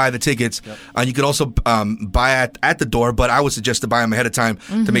they can buy the tickets. You can also buy at the door, but I would suggest to buy them ahead of time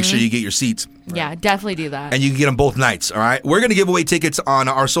to make sure you get your seats. Yeah, definitely do that. And you can get them both nights, all right? We're going to give away tickets on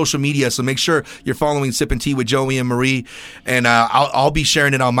our social media, so make sure you're following Sip and Tea with Joey and Marie. And I'll be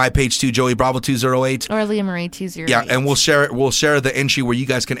sharing it on my page too, Joey Bravo 208. Or Leah Marie 208. Yeah, and we'll share it. We'll share the entry where you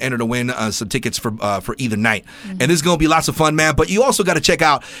guys can enter to win some tickets for either night. And this is going to be lots of fun, man. But you also got to check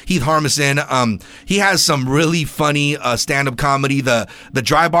out Heath Harmison. He has some really funny stand-up comedy. The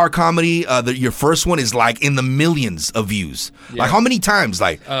dry bar comedy. Your first one is like in the millions of views. Yeah. Like how many times?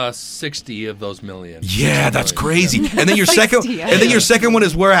 Like 60 of those millions. yeah, that's crazy. And then your second, your second one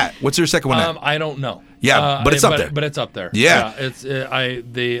is where at? What's your second one at? I don't know. Yeah, but it's up there. But it's up there. Yeah. it's I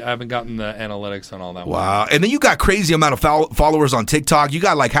haven't gotten the analytics on all that. Wow. And then you got crazy amount of followers on TikTok. You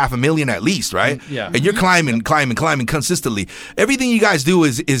got like 500,000 at least, right? Yeah. And you're climbing consistently. Everything you guys do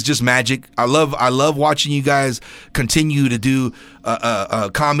is just magic. I love watching you guys continue to do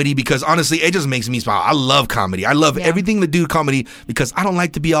comedy because honestly, it just makes me smile. I love comedy. I love everything to do comedy because I don't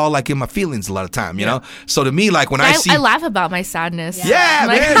like to be all like in my feelings a lot of time, you know? So to me, like when I see... I laugh about my sadness. Yeah,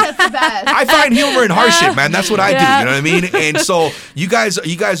 Like- man. That's the best. I find humor in hardship, man. That's what I do. Yeah. You know what I mean? And so you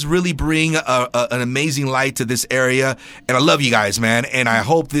guys really bring an amazing light to this area, and I love you guys, man. And I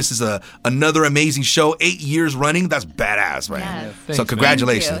hope this is another amazing show. 8 years running. That's badass, man. Yes. Thanks, So man.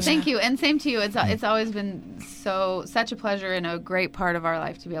 congratulations. Thank you, and same to you. It's always been such a pleasure and a great part of our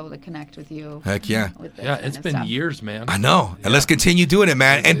life to be able to connect with you. Heck yeah. With this Yeah, kind it's of been stuff. years, man. I know. And let's continue doing it,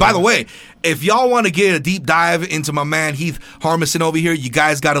 man. And by the way, if y'all want to get a deep dive into my man Heath Harmison over here, you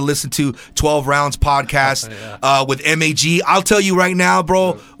guys got to listen to 12 Rounds Podcast with MAG. I'll tell you right now,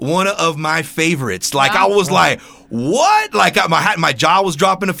 bro, one of my favorites. Like, I was like, what? Like, my jaw was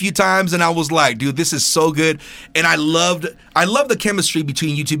dropping a few times, and I was like, dude, this is so good. And I love the chemistry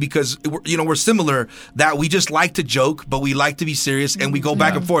between you two because, we're similar that we just like to joke, but we like to be serious, and we go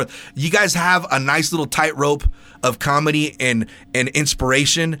back and forth. You guys have a nice little tightrope of comedy and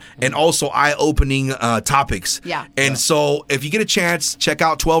inspiration and also eye-opening topics. Yeah. And so if you get a chance, check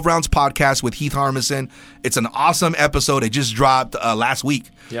out 12 Rounds Podcast with Heath Harmison. It's an awesome episode. It just dropped last week.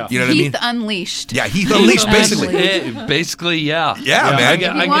 Yeah. You know what I mean? Heath Unleashed. Yeah, Heath Unleashed, basically. Basically, yeah. Yeah, man.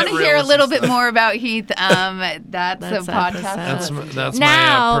 If you want to hear a little bit more about Heath, that's a podcast. That's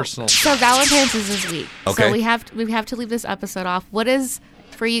now, my personal. So Valentine's is this week. Okay. So we have to leave this episode off. What is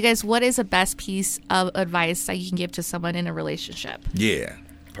for you guys? What is the best piece of advice that you can give to someone in a relationship? Yeah,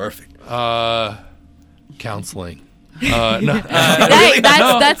 perfect. Counseling. No,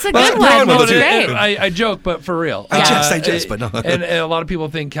 That's a good one. no, That's dude. great. I joke, but for real. I jest, but no. and a lot of people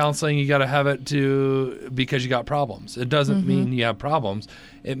think counseling, you got to have it because you got problems. It doesn't mean you have problems.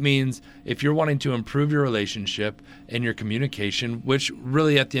 It means if you're wanting to improve your relationship and your communication, which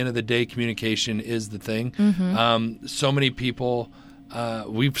really at the end of the day, communication is the thing. So many people,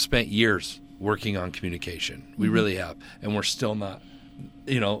 we've spent years working on communication. We really have. And we're still not,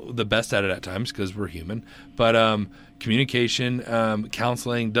 the best at it at times because we're human. But communication,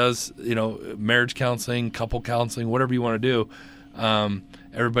 counseling does, marriage counseling, couple counseling, whatever you want to do.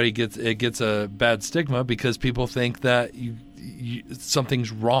 Everybody gets a bad stigma because people think that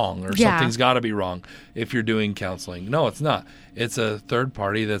something's wrong or something's got to be wrong if you're doing counseling. No, it's not. It's a third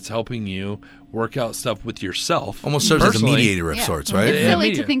party that's helping you work out stuff with yourself. Almost serves as a personally. mediator of sorts, right? It's Yeah. silly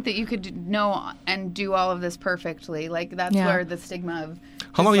to Media. think that you could know and do all of this perfectly. Like that's Yeah. where the stigma of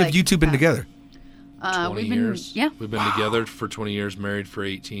How long have you two been together? 20 we've been years. yeah We've been together for 20 years, married for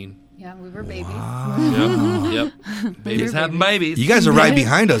 18. we were babies. Yep. Babies having babies. You guys are right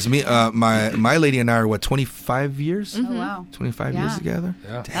behind us. Me, my lady and I are 25 years? Oh wow, 25 years Yeah. together.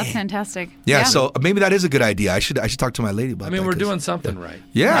 Yeah. that's fantastic. Yeah, so maybe that is a good idea. I should talk to my lady about I that. mean, we're 'cause- doing something right.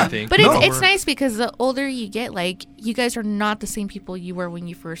 Yeah. I think. But No, it's nice because the older you get, like you guys are not the same people you were when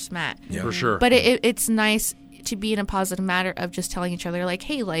you first met. Yeah. For sure. But it's nice to be in a positive matter of just telling each other, like,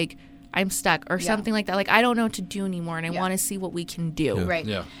 hey, like I'm stuck or something like that. Like, I don't know what to do anymore, and I want to see what we can do. Right.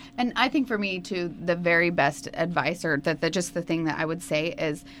 Yeah. And I think for me, too, the very best advice or just the thing that I would say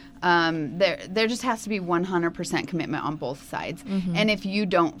is there just has to be 100% commitment on both sides. And if you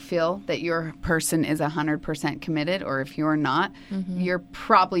don't feel that your person is 100% committed, or if you're not, you're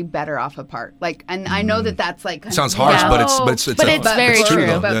probably better off apart. Like, and I know that that's like kind Sounds of harsh, but it's very true.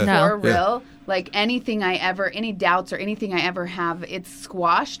 though. But Yeah. for real, like any doubts or anything I ever have, it's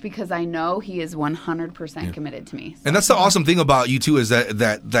squashed because I know he is 100% committed to me. So. And that's the awesome thing about you two is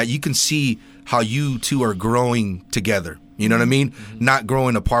that you can see how you two are growing together. You know what I mean? Not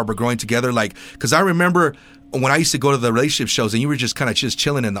growing apart, but growing together. Like, because I remember when I used to go to the relationship shows and you were just kind of just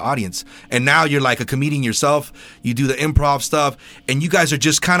chilling in the audience. And now you're like a comedian yourself. You do the improv stuff. And you guys are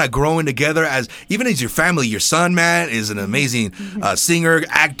just kind of growing together even as your family. Your son, man, is an amazing singer,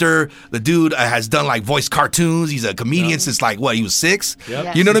 actor. The dude has done like voice cartoons. He's a comedian since like, what, he was 6?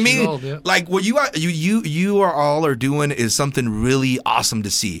 Yep. You know what I 6 years mean? old, yeah. Like what you are all are doing is something really awesome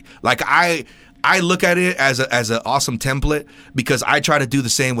to see. Like I look at it as an awesome template because I try to do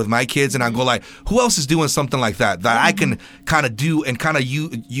the same with my kids, and I go like, who else is doing something like that I can kind of do and kind of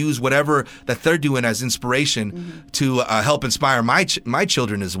use whatever that they're doing as inspiration to help inspire my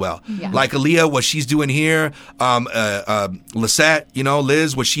children as well. Yeah. Like Aaliyah, what she's doing here, Lisette,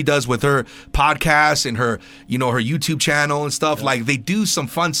 Liz, what she does with her podcast and her her YouTube channel and stuff. Like they do some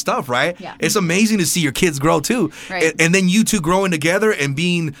fun stuff, right? Yeah. It's amazing to see your kids grow too, Right. and then you two growing together and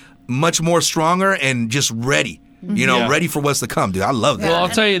being much more stronger and just ready, ready for what's to come, dude. I love that. Well, I'll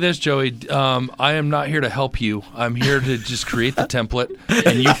tell you this, Joey. I am not here to help you. I'm here to just create the template,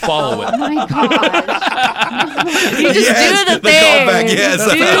 and you follow Oh it. my gosh. You just Yes, do the the thing. callback, yes.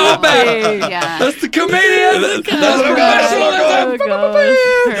 Do the Callback. Yeah. That's the comedian. Oh, gosh.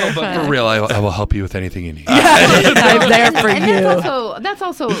 But for real, I will help you with anything you need. I'm there for And you. that's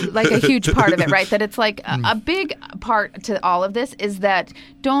also like a huge part of it, right? That it's like a big part to all of this is that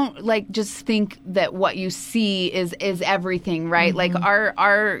don't like just think that what you see is everything, right? Like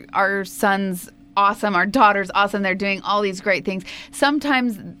our son's awesome, our daughter's awesome. They're doing all these great things.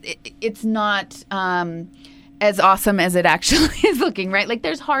 Sometimes it's not as awesome as it actually is looking, right? Like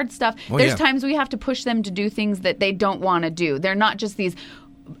there's hard stuff. There's times we have to push them to do things that they don't want to do. They're not just these.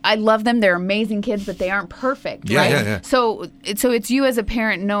 I love them. They're amazing kids, but they aren't perfect, right? Yeah. So it's you as a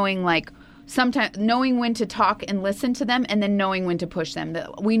parent knowing like sometimes knowing when to talk and listen to them, and then knowing when to push them.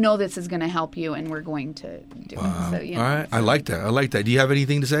 That we know this is going to help you, and we're going to do it. So, All right, I like that. Do you have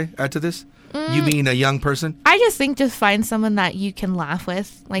anything to add to this? You being a young person? I just think just find someone that you can laugh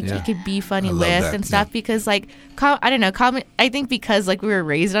with, like you could be funny I love with that, and stuff. yeah. Because like, I don't know, I think because like we were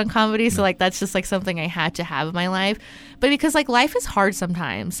raised on comedy, so like that's just like something I had to have in my life. But because like life is hard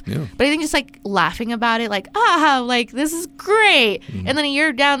sometimes. Yeah. But I think just like laughing about it, like like this is great, and then a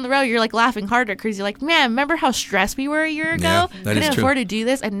year down the road, you're like laughing harder because you're like, man, remember how stressed we were a year ago? Yeah, that is Couldn't true. afford to do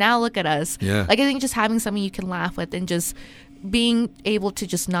this, and now look at us. Yeah. Like I think just having someone you can laugh with and just being able to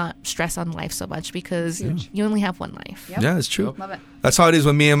just not stress on life so much because you only have one life. Yep. Yeah, it's true. Love it. That's how it is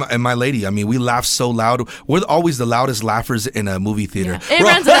with me and my lady. I mean, we laugh so loud. We're always the loudest laughers in a movie theater. It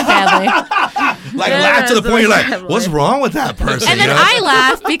runs in the family. Like Yeah, laugh to the it's point you're like, family. what's wrong with that person? And then you know? I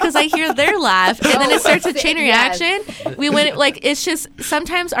laugh because I hear their laugh, and then it starts a chain Yes. reaction. We went like it's just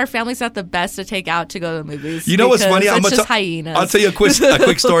sometimes our family's not the best to take out to go to the movies. You know what's because funny? It's gonna just tell- hyenas. I'll tell you a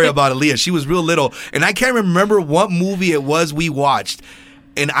quick story about Aaliyah. She was real little, and I can't remember what movie it was we watched.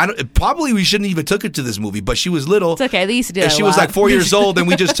 And probably we shouldn't even took her to this movie, but she was little. It's okay. They used to do And that she a was lot. like 4 years old, and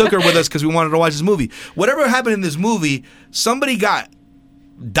we just took her with us because we wanted to watch this movie. Whatever happened in this movie, somebody got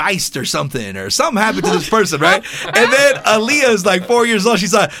diced or something happened to this person, right? And then Aaliyah's like 4 years old.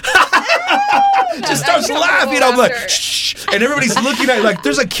 She's like, just starts laughing. I'm like, shh. And everybody's looking at her like,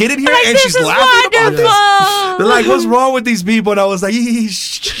 there's a kid in here, and This she's is laughing about wonderful. this. They're like, what's wrong with these people? And I was like,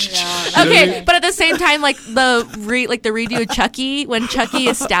 shh. Okay, but at the same time, like the redo of Chucky, when Chucky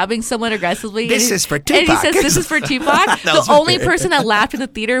is stabbing someone aggressively. This and is for And he Tupac. says, "This is for Tupac." The was only weird. person that laughed in the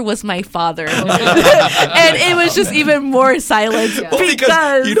theater was my father, and it was just even more silence Well,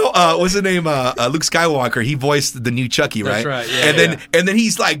 because you know, what's the name? Luke Skywalker. He voiced the new Chucky, right? That's right, yeah, and then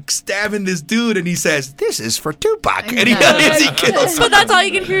he's like stabbing this dude, and he says, "This is for Tupac," and he kills him. But that's all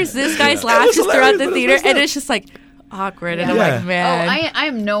you can hear is this guy's laugh was just throughout hilarious, the but it theater, was and not- it's just like, awkward. And Yeah. I'm like, man. I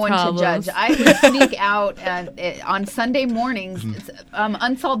am no one problems. to judge. I would sneak out on Sunday mornings.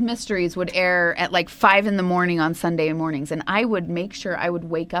 Unsolved Mysteries would air at like 5 a.m. on Sunday mornings, and I would make sure I would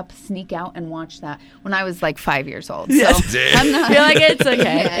wake up, sneak out, and watch that when I was like 5 years old. So I'm not. You're like, it's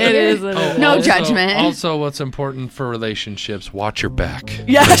okay. Yeah, It is what it is. No Also- judgment. Also, what's important for relationships, watch your back.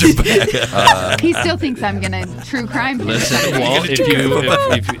 Yes. He still thinks I'm gonna true crime. Listen, well, if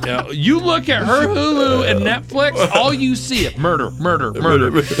you look at her Hulu and Netflix, all you see is murder.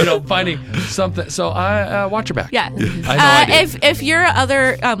 Finding something. So I watch your back. Yeah. I know. If your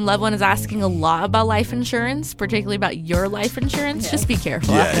other loved one is asking a lot about life insurance, particularly about your life insurance, just be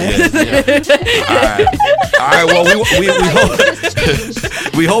careful. All right. Well,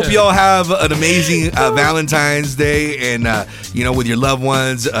 we hope y'all have an amazing Valentine's Day, and with your loved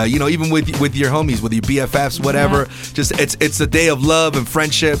ones, even with your homies, with your BFFs, whatever. Just it's a day of love and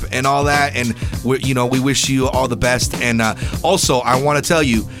friendship and all that, and we wish you all the best. And also, I want to tell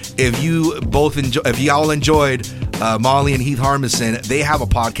you, if y'all enjoyed Molly and Heath Harmison, they have a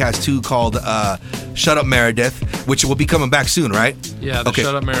podcast too called Shut Up Meredith, which will be coming back soon, right? Yeah, the Okay.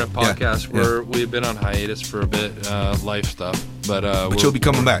 Shut Up Meredith podcast. Yeah. We've been on hiatus for a bit, life stuff, but You'll be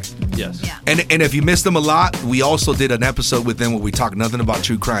coming back. Yes. Yeah. And if you missed them a lot, we also did an episode with them where we talked nothing about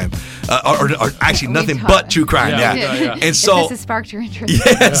true crime, or actually nothing but true crime. Yeah, Yeah. yeah. And so, If this has sparked your interest.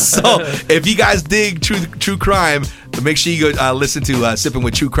 yes, so if you guys dig true crime, make sure you go listen to Sipping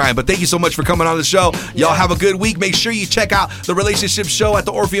with True Crime. But thank you so much for coming on the show. Y'all have a good week. Make sure you check out the Relationship Show at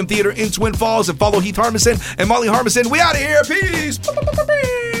the Orpheum Theater in Twin Falls, and follow Heath Harmison and Molly Harmison. We out of here. Peace.